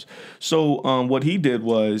props. So what he did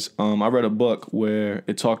was, I read a book where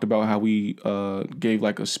it talked about how we gave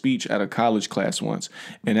like a speech at a college class once.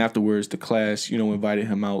 And afterwards, the class, invited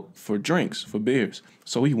him out for drinks, for beers.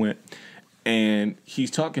 So he went. And he's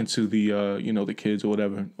talking to the, the kids or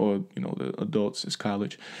whatever, or, the adults, it's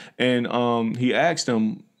college. And he asked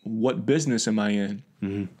them, what business am I in?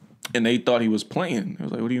 And they thought he was playing. I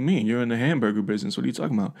was like, what do you mean? You're in the hamburger business. What are you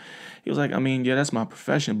talking about? He was like, that's my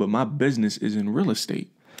profession, but my business is in real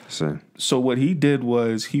estate. So what he did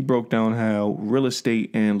was he broke down how real estate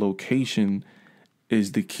and location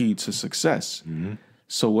is the key to success.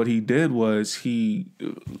 So what he did was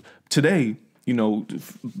today,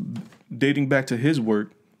 dating back to his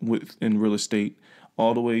work in real estate,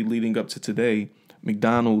 all the way leading up to today,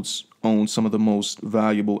 McDonald's owns some of the most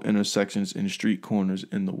valuable intersections and street corners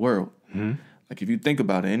in the world. Like if you think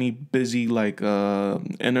about it, any busy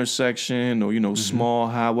intersection or small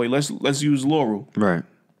highway. Let's use Laurel. Right.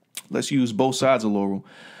 Let's use both sides of Laurel.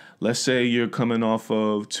 Let's say you're coming off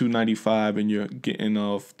of 295 and you're getting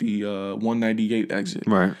off the 198 exit.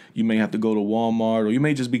 Right. You may have to go to Walmart, or you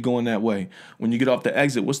may just be going that way. When you get off the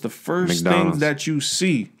exit, what's the first thing that you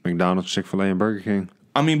see? McDonald's, Chick-fil-A, and Burger King.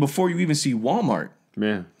 I mean, before you even see Walmart.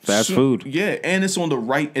 Yeah, fast food. Yeah, and it's on the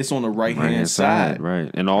right. It's on the right-hand side. Right,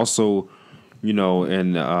 and also,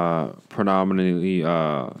 in predominantly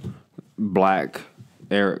black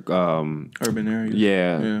urban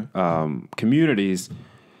areas. Communities.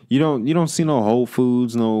 You don't see no Whole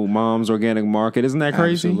Foods, no Mom's Organic Market. Isn't that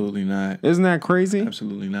crazy? Absolutely not. Isn't that crazy?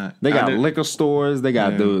 Absolutely not. They got liquor stores. They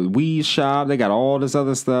got the weed shop. They got all this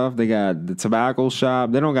other stuff. They got the tobacco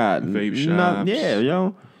shop. They don't got vape shops. Yeah,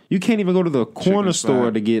 yo. You can't even go to the corner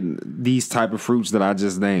store to get these type of fruits that I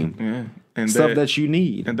just named. Yeah. And stuff that you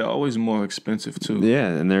need. And they're always more expensive, too. Yeah,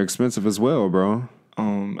 and they're expensive as well, bro.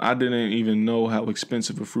 I didn't even know how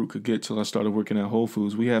expensive a fruit could get till I started working at Whole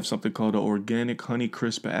Foods. We have something called an organic Honey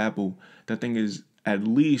Crisp apple. That thing is at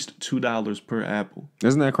least $2 per apple.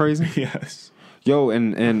 Isn't that crazy? Yes. Yo,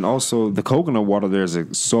 and also the coconut water there is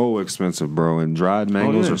so expensive, bro. And dried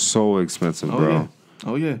mangoes are so expensive, bro. Yeah.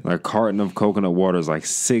 Oh, yeah. Like a carton of coconut water is like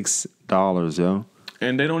 $6, yo.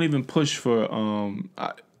 And they don't even push for,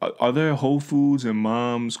 are there Whole Foods and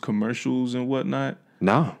Mom's commercials and whatnot?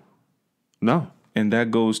 No. And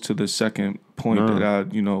that goes to the second point that I,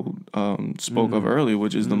 spoke of earlier,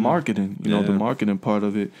 which is the marketing, the marketing part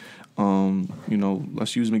of it.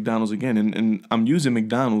 Let's use McDonald's again. And I'm using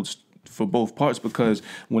McDonald's for both parts because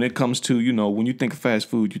when it comes to, when you think of fast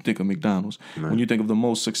food, you think of McDonald's. Right. When you think of the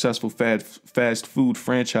most successful fast food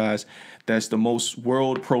franchise that's the most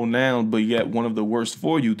world renowned, but yet one of the worst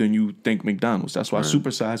for you, then you think McDonald's. That's why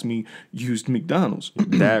Super Size Me used McDonald's.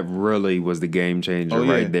 That really was the game changer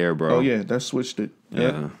right there, bro. Oh, yeah. That switched it.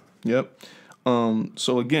 Yep.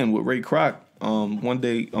 So, again, with Ray Kroc, one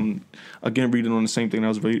day, again, reading on the same thing I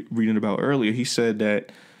was reading about earlier, he said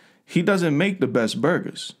that he doesn't make the best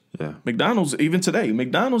burgers. Yeah. McDonald's, even today,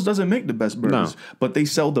 McDonald's doesn't make the best burgers, but they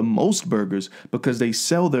sell the most burgers because they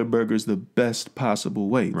sell their burgers the best possible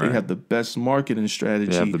way. Right. They have the best marketing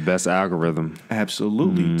strategy. They have the best algorithm.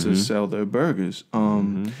 Absolutely, to sell their burgers.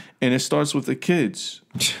 And it starts with the kids.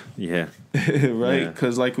 Yeah. Right?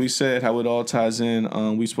 Because like we said, how it all ties in,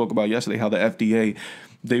 we spoke about yesterday, how the FDA,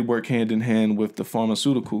 they work hand in hand with the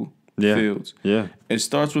pharmaceutical fields. Yeah. It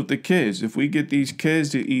starts with the kids. If we get these kids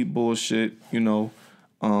to eat bullshit,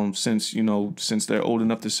 since they're old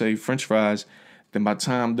enough to say French fries, then by the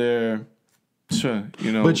time they're,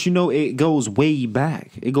 But it goes way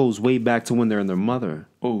back. It goes way back to when they're in their mother.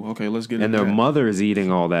 Oh, okay, let's get into that. And their mother is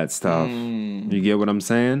eating all that stuff. You get what I'm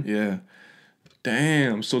saying? Yeah.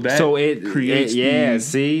 Damn. So it creates.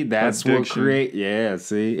 See, that's addiction. What create. Yeah,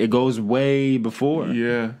 see, it goes way before.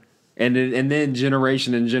 Yeah. And then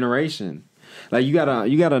generation and generation. Like you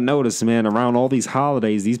gotta notice, man, around all these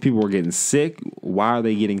holidays, these people are getting sick. Why are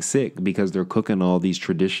they getting sick? Because they're cooking all these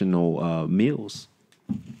traditional meals.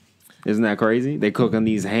 Isn't that crazy? They cooking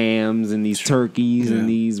these hams and these turkeys and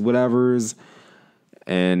these whatevers.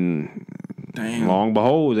 And long and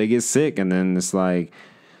behold, they get sick. And then it's like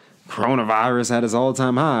coronavirus at its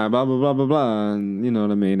all-time high, blah, blah, blah, blah, blah. And you know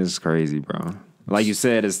what I mean? It's crazy, bro. Like you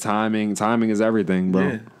said, it's timing. Timing is everything, bro.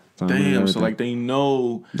 Yeah. Damn, so like they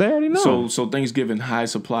know. They already know. So Thanksgiving, high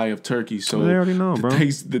supply of turkey. So they already know, bro.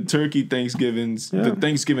 The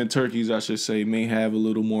Thanksgiving turkeys, I should say, may have a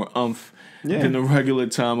little more umph than the regular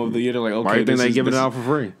time of the year. They're like, okay, why do you think they giving it out for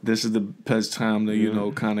free? This is the best time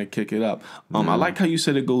to kind of kick it up. I like how you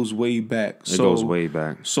said it goes way back. It goes way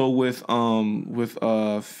back. So with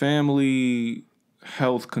family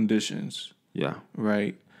health conditions,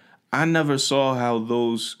 right. I never saw how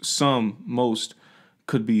most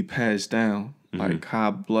could be passed down, like high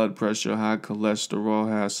blood pressure, high cholesterol,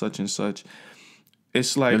 high such and such.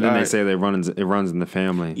 It's like, and then they say it runs in the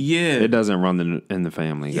family. Yeah, it doesn't run in the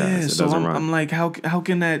family, guys. Yeah, it so doesn't run. I'm like, how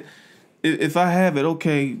can that? If I have it,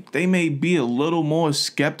 okay, they may be a little more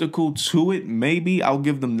skeptical to it. Maybe I'll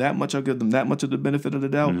give them that much. I'll give them that much of the benefit of the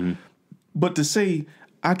doubt. But to say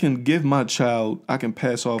I can give my child, I can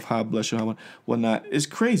pass off high blood sugar, whatnot, it's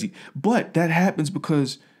crazy. But that happens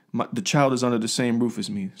because the child is under the same roof as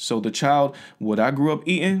me. So the child, what I grew up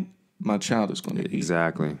eating, my child is going to eat.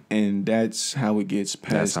 Exactly. And that's how it gets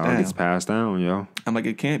passed down. That's how it gets passed down, yo. I'm like,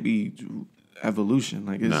 it can't be evolution.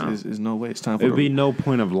 Like, there's no way. It's time for it would be no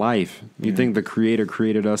point of life. You think the Creator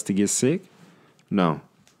created us to get sick? No.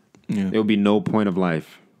 Yeah. It would be no point of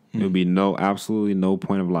life. It would be absolutely no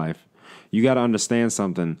point of life. You got to understand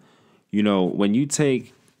something. When you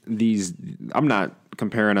take these, I'm not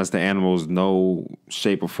comparing us to animals, no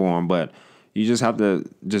shape or form, but you just have to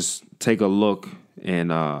just take a look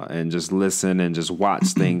and just listen and just watch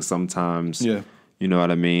things sometimes. Yeah. You know what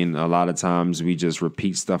I mean? A lot of times we just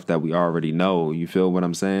repeat stuff that we already know. You feel what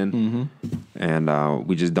I'm saying? And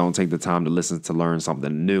we just don't take the time to listen to learn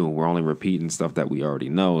something new. We're only repeating stuff that we already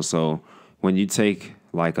know. So when you take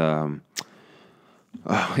like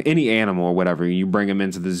any animal or whatever, you bring them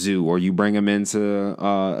into the zoo or you bring them into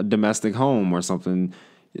a domestic home or something,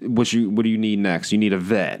 what do you need next? You need a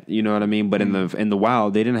vet, you know what I mean? But in the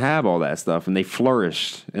wild, they didn't have all that stuff, and they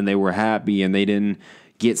flourished and they were happy and they didn't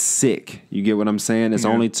get sick. You get what I'm saying? It's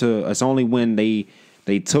only when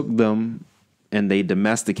they took them and they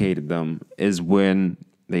domesticated them is when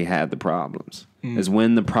they had the problems. Is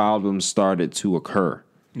when the problems started to occur.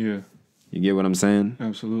 Yeah. You get what I'm saying?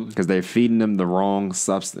 Absolutely. Because they're feeding them the wrong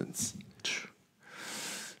substance.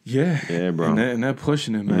 Yeah, bro. And they're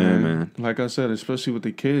pushing it, man. Yeah, man. Like I said, especially with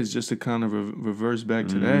the kids, just to kind of reverse back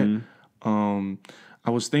to that. I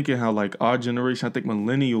was thinking how like our generation, I think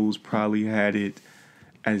millennials probably had it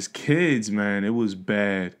as kids, man. It was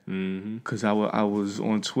bad because I was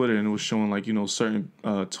on Twitter and it was showing like certain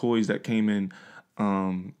toys that came in.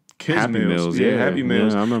 Kids Happy Meals. Happy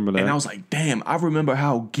Meals. Yeah, I remember that. And I was like, damn, I remember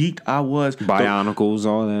how geeked I was. Bionicles,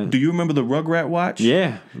 all that. Do you remember the Rugrat watch?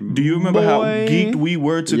 Yeah. Do you remember how geeked we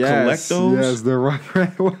were to collect those? Yes, the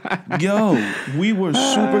Rugrat watch. Yo, we were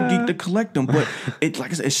super geeked to collect them, but it,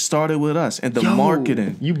 like I said, it started with us and the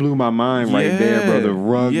marketing. You blew my mind right there, bro. The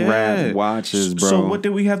Rugrat watches, bro. So what did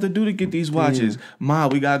we have to do to get these watches? Ma,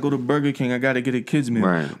 we gotta go to Burger King. I gotta get a kids meal.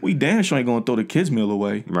 Right. We damn sure ain't gonna throw the kids meal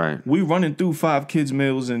away. Right. We running through 5 kids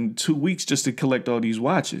meals in 2 weeks just to collect all these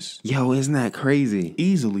watches. Yo, isn't that crazy?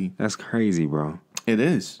 Easily. That's crazy, bro. It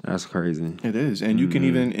is. That's crazy. It is. And you can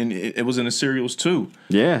even, and it was in the cereals too.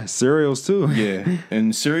 Yeah, cereals too. Yeah.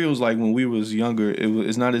 And cereals, like when we was younger,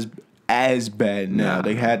 it's not as bad now. Nah.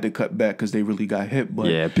 They had to cut back because they really got hit. But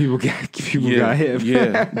yeah, people got hit.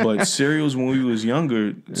 Yeah, but cereals when we was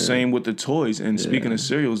younger, same with the toys. And speaking of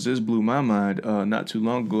cereals, this blew my mind. Not too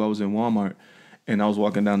long ago, I was in Walmart and I was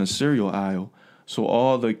walking down the cereal aisle. So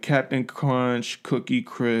all the Captain Crunch, Cookie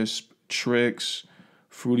Crisp, Trix,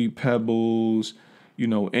 Fruity Pebbles,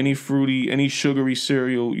 any sugary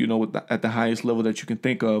cereal, at the highest level that you can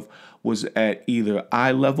think of was at either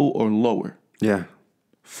eye level or lower. Yeah.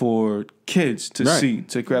 For kids to see,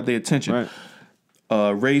 to grab their attention.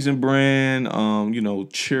 Right. Raisin Bran,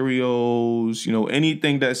 Cheerios,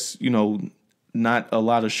 anything that's, not a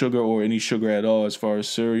lot of sugar or any sugar at all as far as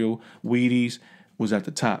cereal, Wheaties was at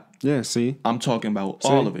the top. Yeah, see? I'm talking about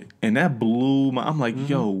all of it. And that blew my... I'm like,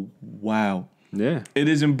 yo, wow. Yeah. It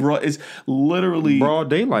is it's literally... broad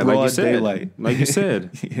daylight, like you said. Like you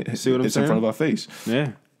said. Yeah, see what I'm saying? It's in front of our face.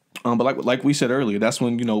 Yeah. But like we said earlier, that's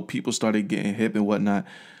when, people started getting hip and whatnot.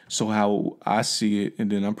 So how I see it,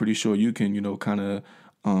 and then I'm pretty sure you can, kind of,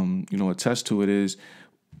 attest to it, is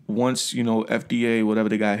once, FDA, whatever,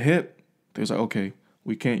 they got hip, they was like, okay,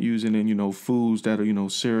 we can't use it in, foods that are,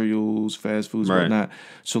 cereals, fast foods, whatnot.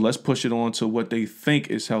 So let's push it on to what they think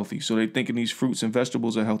is healthy. So they thinking these fruits and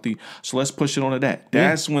vegetables are healthy. So let's push it on to that.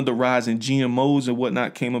 That's when the rise in GMOs and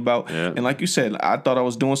whatnot came about. Yeah. And like you said, I thought I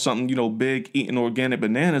was doing something, big, eating organic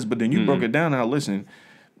bananas, but then you broke it down. Now listen,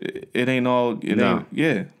 it ain't all. Ain't.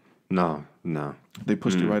 Yeah. No. They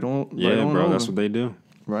pushed it right on. Yeah, right on bro. over. That's what they do.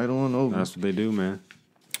 Right on over. That's what they do, man.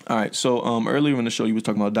 All right. So earlier in the show, you was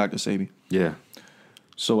talking about Dr. Sebi. Yeah.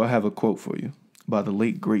 So I have a quote for you by the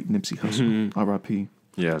late, great Nipsey Hussle, R.I.P.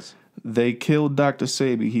 Yes. They killed Dr.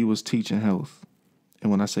 Sebi. He was teaching health.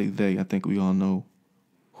 And when I say they, I think we all know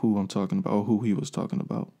who I'm talking about or who he was talking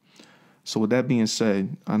about. So with that being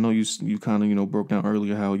said, I know you kind of, broke down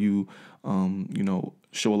earlier how you,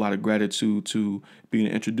 show a lot of gratitude to being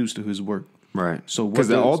introduced to his work. Right. So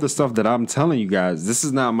because all the stuff that I'm telling you guys, this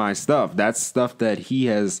is not my stuff. That's stuff that he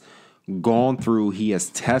has gone through. He has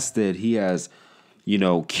tested. He has...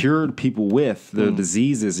 cured people with the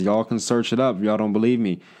diseases. Y'all can search it up. Y'all don't believe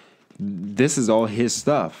me. This is all his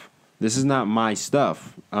stuff. This is not my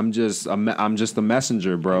stuff. I'm just a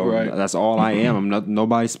messenger, bro. Right. That's all I am. I'm not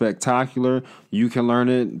nobody spectacular. You can learn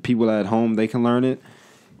it. People at home, they can learn it.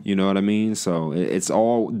 You know what I mean? So it's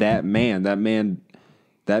all that man. That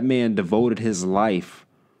man devoted his life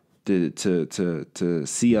to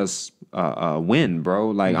see us win, bro.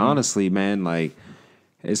 Like honestly, man, like.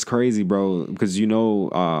 It's crazy, bro, because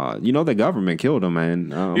the government killed him,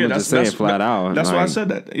 man. I'm just say it flat out. That's why I said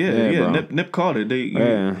that. Yeah. Nip called it.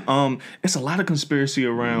 It's a lot of conspiracy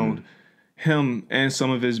around him and some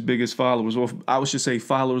of his biggest followers, or I should say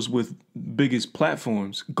followers with biggest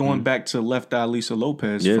platforms, going back to Left Eye Lisa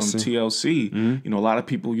Lopez from TLC. A lot of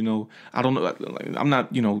people, I don't know, I'm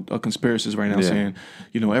not, a conspiracist right now saying,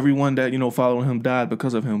 everyone that, following him died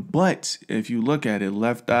because of him. But if you look at it,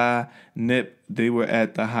 Left Eye, Nip, they were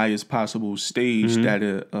at the highest possible stage that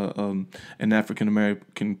an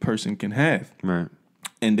African-American person can have. Right.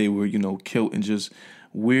 And they were, killed in just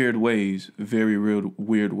weird ways, very real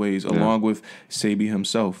weird ways, along with Sebi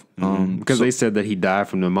himself. Because they said that he died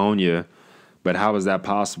from pneumonia, but how is that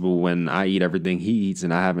possible when I eat everything he eats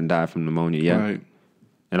and I haven't died from pneumonia yet? Right.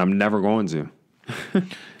 And I'm never going to.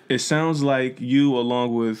 it sounds like you,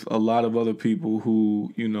 along with a lot of other people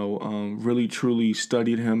who, really truly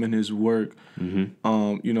studied him and his work,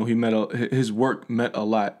 his work meant a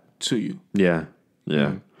lot to you. Yeah.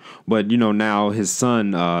 But now his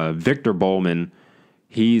son, Victor Bowman,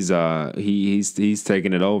 he's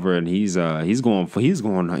taking it over, and he's going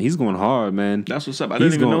hard, man. That's what's up. I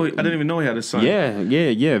didn't even know he had a son.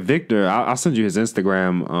 Yeah. Victor, I'll send you his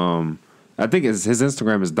Instagram. I think his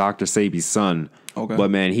Instagram is Dr. Sebi's son. Okay.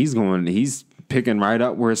 But man, he's picking right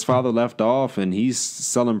up where his father left off, and he's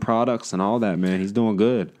selling products and all that, man. He's doing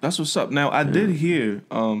good. That's what's up. Now, I did hear,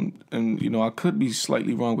 and I could be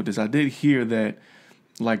slightly wrong with this. I did hear that,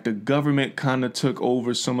 like, the government kind of took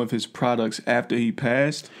over some of his products after he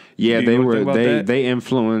passed. Yeah, they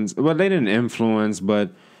influenced. Well, they didn't influence,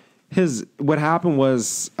 but what happened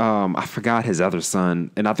was, I forgot his other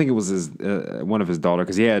son, and I think it was one of his daughter,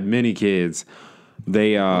 because he had many kids.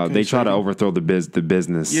 They try to overthrow the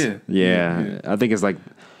business. Yeah. I think it's like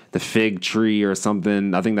the Fig Tree or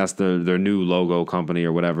something. I think that's their new logo company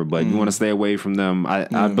or whatever. But you want to stay away from them.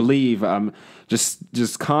 I believe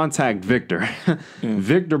just contact Victor,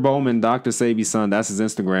 Victor Bowman, Dr. Sebi's son. That's his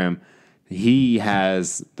Instagram. He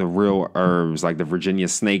has the real herbs, like the Virginia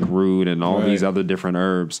snake root and all these other different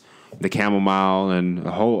herbs, the chamomile and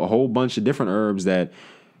a whole bunch of different herbs that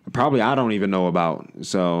probably I don't even know about.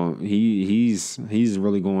 So he's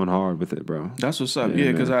really going hard with it, bro. That's what's up.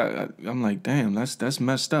 Yeah, because I'm like, damn, that's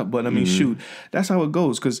messed up. But I mean, shoot, that's how it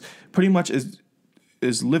goes. Because pretty much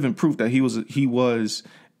is living proof that he was,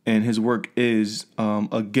 and his work is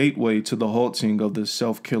a gateway to the halting of the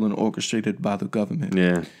self-killing orchestrated by the government.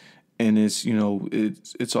 Yeah. And it's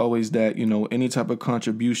it's always that any type of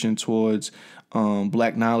contribution towards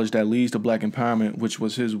black knowledge that leads to black empowerment, which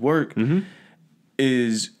was his work,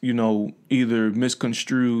 is either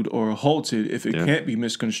misconstrued or halted if it can't be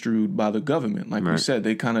misconstrued by the government. Like we said,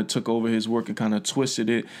 they kind of took over his work and kind of twisted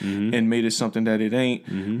it and made it something that it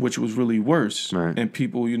ain't, which was really worse. And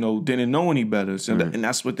people didn't know any better, so and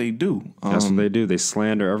that's what they do. That's what they do. They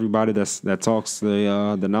slander everybody that talks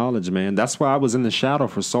the knowledge, man. That's why I was in the shadow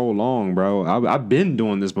for so long, bro. I've been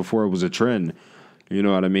doing this before it was a trend. You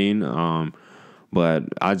know what I mean? But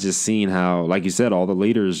I just seen how, like you said, all the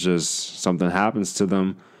leaders just something happens to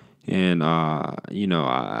them, and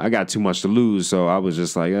I got too much to lose, so I was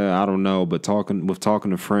just like, I don't know. But talking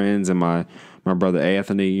to friends and my brother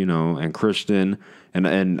Anthony, and Christian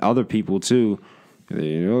and other people too,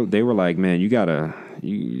 they were like, man, you gotta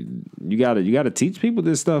teach people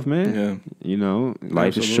this stuff, man. Yeah.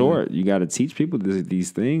 Life is short. You gotta teach people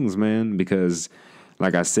these things, man, because,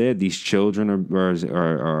 like I said, these children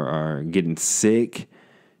are getting sick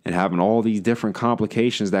and having all these different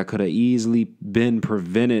complications that could have easily been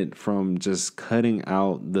prevented from just cutting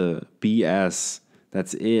out the BS.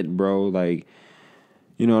 That's it, bro. Like,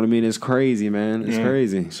 you know what I mean? It's crazy, man. It's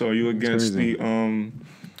crazy. So are you against the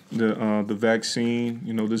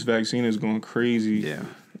vaccine? This vaccine is going crazy. Yeah.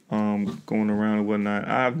 Going around and whatnot.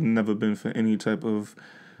 I've never been for any type of.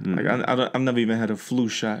 Like I've never even had a flu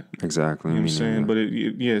shot. Exactly. You know what I'm saying? But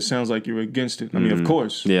it sounds like you're against it. I mean, of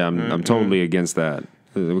course. Yeah, I'm totally against that.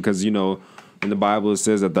 Because, in the Bible it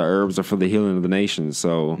says that the herbs are for the healing of the nations.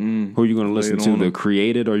 So who are you going to listen to? The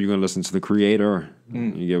created, or are you going to listen to the creator?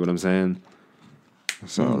 You get what I'm saying?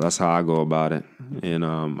 So that's how I go about it. And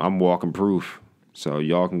I'm walking proof. So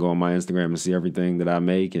y'all can go on my Instagram and see everything that I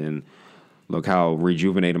make and look how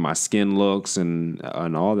rejuvenated my skin looks and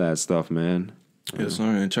all that stuff, man. Yes, sir.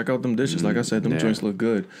 And check out them dishes. Like I said, them joints look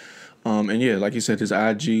good. And yeah, like you said, his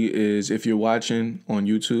IG is, if you're watching on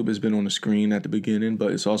YouTube, it's been on the screen at the beginning,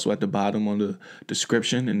 but it's also at the bottom on the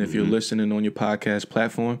description. And if you're listening on your podcast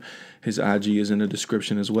platform, his IG is in the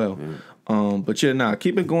description as well. But yeah,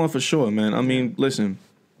 keep it going for sure, man. I mean, listen,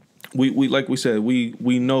 we like we said,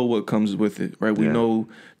 we know what comes with it, right? We know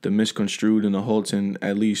the misconstrued and the halting,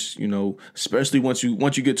 at least, especially once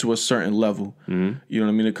you get to a certain level, you know what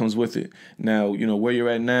I mean? It comes with it. Now, where you're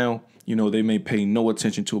at now, they may pay no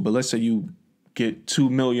attention to it, but let's say you get 2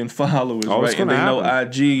 million followers, right? And they know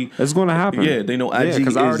IG. It's going to happen. Yeah, they know IG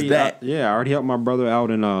is that. I already helped my brother out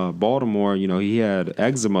in Baltimore. He had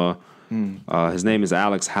eczema. His name is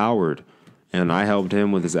Alex Howard. And I helped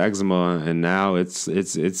him with his eczema, and now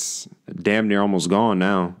it's damn near almost gone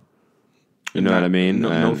now. You know what I mean?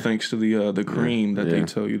 No thanks to the cream that they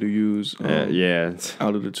tell you to use.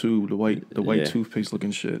 Out of the tube, the white toothpaste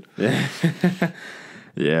looking shit.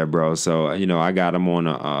 Yeah, bro. So I got him on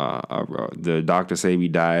the Dr.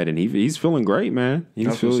 Sebi diet, and he's feeling great, man. He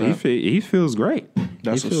feels great. He feels great.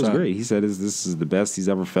 He said this is the best he's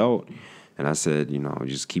ever felt, and I said,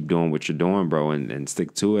 just keep doing what you're doing, bro, and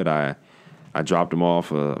stick to it. I dropped him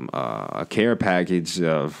off a care package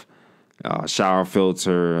of shower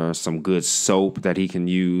filter, some good soap that he can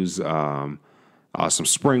use, some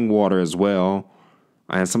spring water as well,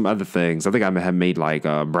 and some other things. I think I had made like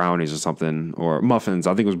brownies or something, or muffins.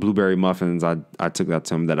 I think it was blueberry muffins. I took that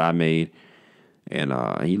to him that I made, and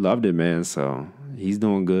he loved it, man. So he's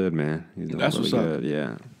doing good, man. He's doing That's really what's good. up.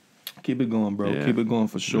 Yeah. Keep it going, bro. Yeah. Keep it going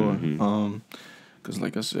for sure. Mm-hmm. Because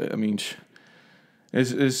like I said, I mean,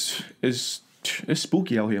 it's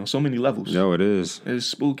spooky out here on so many levels. No, it is. It's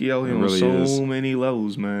spooky out here on really so is. many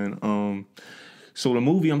levels, man. So the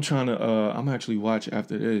movie I'm actually watch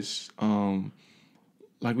after this.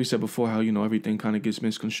 Like we said before, how everything kind of gets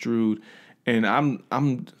misconstrued, and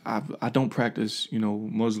I don't practice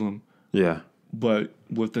Muslim. Yeah. But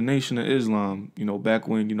with the Nation of Islam, back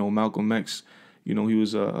when Malcolm X, he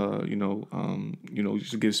was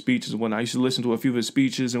used to give speeches and whatnot. I used to listen to a few of his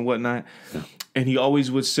speeches and whatnot, and he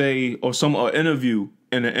always would say, or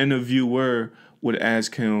an interviewer would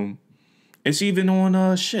ask him. It's even on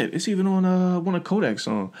It's even on one of Kodak's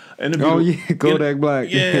song. Kodak Black.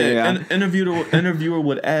 Yeah. Interviewer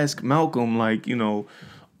would ask Malcolm like,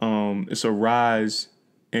 it's a rise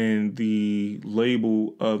in the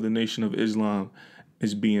label of the Nation of Islam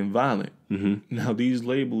as being violent. Mm-hmm. Now these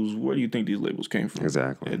labels, where do you think these labels came from?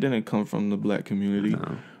 Exactly. It didn't come from the black community,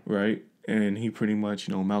 No. right? And he pretty much,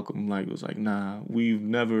 Malcolm was like, nah, we've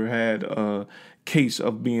never had a case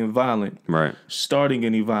of being violent, Right. starting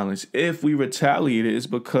any violence. If we retaliated, it's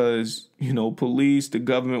because, police, the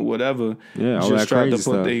government, whatever, just tried to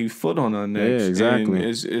put their foot on our necks. Yeah, exactly. And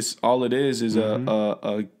it's all it is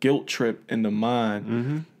a guilt trip in the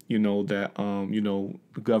mind, that,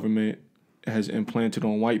 the government has implanted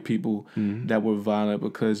on white people that were violent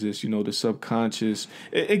because it's the subconscious.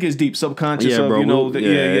 It gets deep. Subconscious of bro, I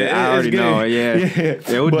already know. I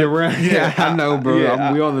know, bro.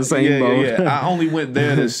 We on the same boat. I only went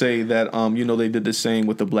there to say that they did the same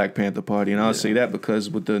with the Black Panther Party, and I'll say that because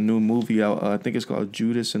with the new movie out, I think it's called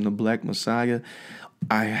Judas and the Black Messiah.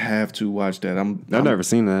 I have to watch that. I've never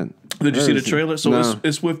seen that. Did you see the trailer? So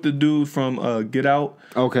it's with the dude from Get Out.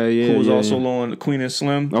 Okay, yeah. Who was also on Queen and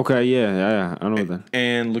Slim. Okay, yeah. I know that.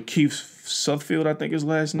 And Lakeith Suffield, I think his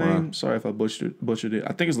last name. Wow. Sorry if I butchered it.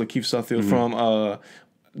 I think it's Lakeith Suffield from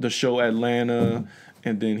the show Atlanta,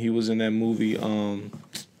 and then he was in that movie.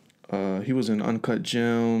 He was in Uncut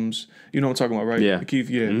Gems. You know what I'm talking about, right? Yeah. Lakeith,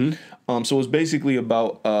 yeah. Mm-hmm. So it's basically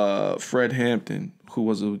about Fred Hampton, who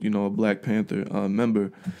was a Black Panther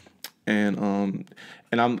member, and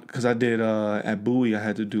because I did at Bowie, I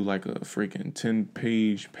had to do like a freaking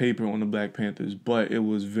 10-page paper on the Black Panthers, but it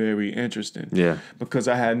was very interesting. Yeah. Because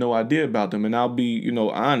I had no idea about them, and I'll be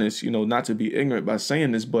honest, not to be ignorant by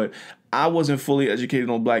saying this, but I wasn't fully educated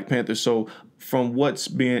on Black Panther, so from what's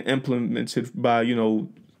being implemented by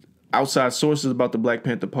outside sources about the Black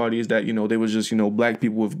Panther Party is that, they was just, black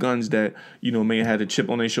people with guns that, may have had a chip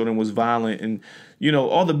on their shoulder and was violent and,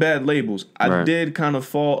 all the bad labels. I did kind of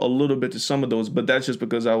fall a little bit to some of those, but that's just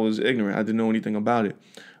because I was ignorant. I didn't know anything about it.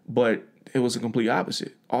 But it was a complete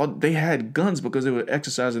opposite. They had guns because they were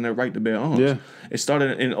exercising their right to bear arms. Yeah. It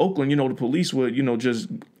started in Oakland, the police would, just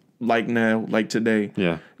like today.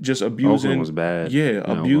 Yeah. Just abusing. Oakland was bad. Yeah,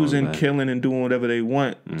 abusing, killing, and doing whatever they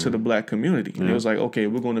want to the black community. And it was like, okay,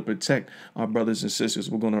 we're going to protect our brothers and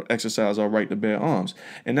sisters. We're going to exercise our right to bear arms.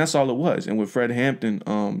 And that's all it was. And with Fred Hampton,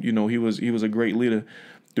 he was a great leader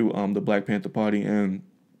through the Black Panther Party, and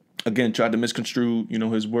again tried to misconstrue,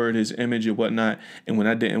 his word, his image, and whatnot. And when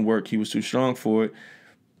that didn't work, he was too strong for it.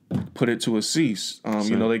 Put it to a cease.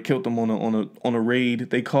 They killed them on a raid.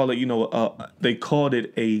 They call it, they called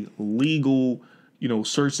it a legal,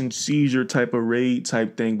 search and seizure type of raid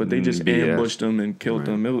type thing, but they just ambushed them and killed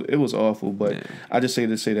them. It was awful. But I just say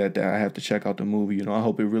that I have to check out the movie. I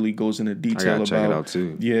hope it really goes into detail about. Check it out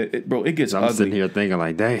too. Yeah, bro, it gets ugly. I'm sitting here thinking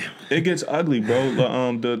like, damn, it gets ugly, bro.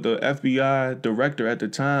 The FBI director at the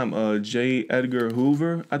time, J. Edgar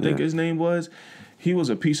Hoover, I think his name was. He was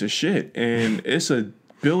a piece of shit, and it's a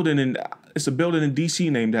building in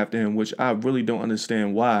DC named after him, which I really don't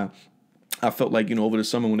understand why. I felt like, over the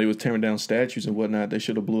summer when they was tearing down statues and whatnot, they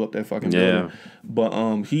should have blew up that fucking building.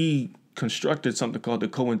 But he constructed something called the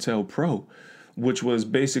COINTELPRO, which was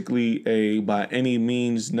basically a by any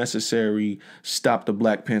means necessary stop the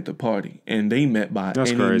Black Panther Party, and they met by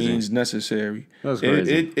means necessary. That's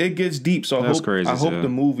crazy. It gets deep, so I hope the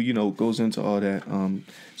movie goes into all that.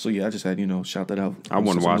 So yeah, I just had shout that out. I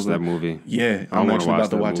want to watch that movie. Yeah, I'm actually about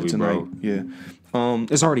to watch it tonight. Bro. Yeah,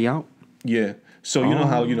 it's already out. Yeah. So you know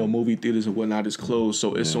how movie theaters and whatnot is closed,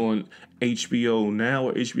 so it's on HBO Now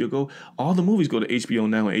or HBO Go. All the movies go to HBO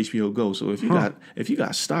Now and HBO Go. So if you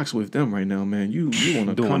got stocks with them right now, man, you want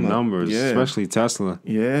to doing numbers, especially Tesla.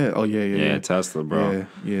 Yeah. Oh yeah. Tesla, bro.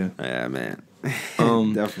 Yeah, man.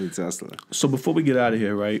 Definitely Tesla. So before we get out of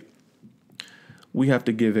here, right, we have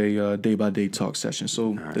to give a day-by-day talk session.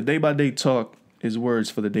 So the day-by-day talk is words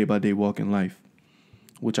for the day-by-day walk in life,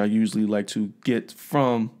 which I usually like to get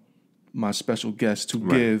from my special guests to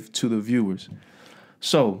give to the viewers.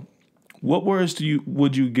 So what words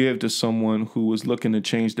would you give to someone who was looking to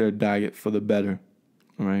change their diet for the better,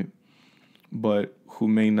 right? But who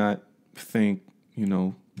may not think,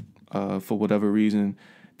 for whatever reason,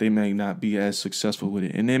 they may not be as successful with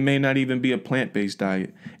it. And it may not even be a plant-based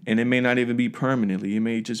diet. And it may not even be permanently. It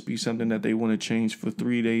may just be something that they want to change for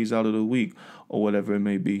 3 days out of the week or whatever it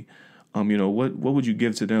may be. What would you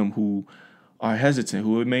give to them who are hesitant,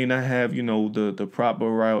 who may not have,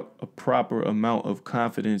 the proper amount of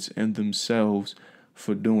confidence in themselves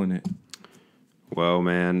for doing it? Well,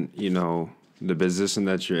 man, the position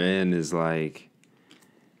that you're in is like,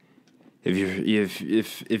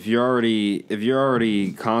 if you're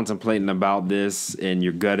already contemplating about this and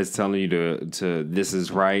your gut is telling you to this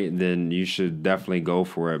is right, then you should definitely go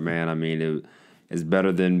for it, man. I mean, it's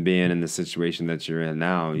better than being in the situation that you're in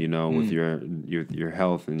now, with your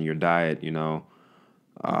health and your diet, man.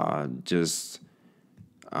 I just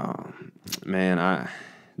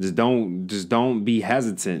don't be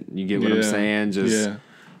hesitant. You get what I'm saying?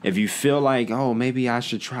 If you feel like, oh, maybe I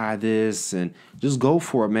should try this, and just go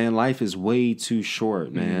for it, man. Life is way too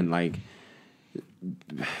short, man. Like,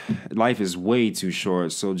 life is way too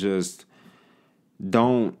short. So just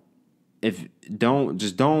don't. I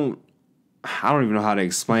don't even know how to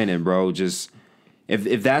explain it, bro. Just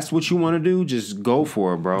if that's what you want to do, just go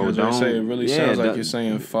for it, bro. It really sounds like you're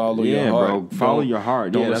saying follow your heart. Bro. Follow your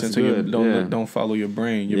heart. Don't listen to don't follow your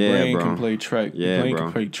brain. Your brain can play tricks. Your brain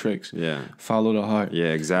can play tricks. Yeah. Follow the heart. Yeah,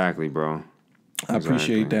 exactly, bro. I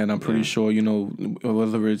appreciate that, and I'm pretty sure,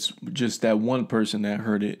 whether it's just that one person that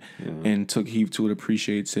heard it and took heed to it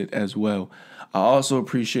appreciates it as well. I also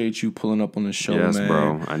appreciate you pulling up on the show, man. Yes,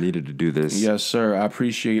 bro. I needed to do this. Yes, sir. I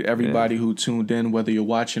appreciate everybody who tuned in, whether you're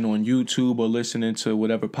watching on YouTube or listening to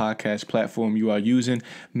whatever podcast platform you are using.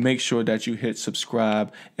 Make sure that you hit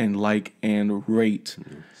subscribe and like and rate.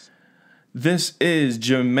 This is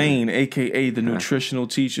Jermaine, a.k.a. the Nutritional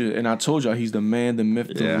Teacher, and I told y'all he's the man, the myth,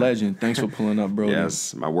 the legend. Thanks for pulling up, bro.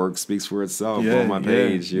 Yes, my work speaks for itself on my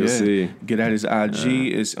page. You'll see. Get at his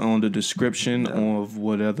IG. It's on the description of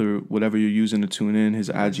whatever you're using to tune in. His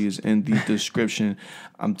IG is in the description.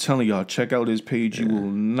 I'm telling y'all, check out his page. You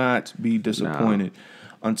will not be disappointed.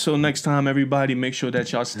 Until next time, everybody, make sure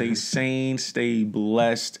that y'all stay sane, stay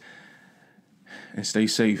blessed, and stay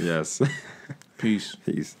safe. Yes. Peace.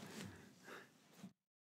 Peace.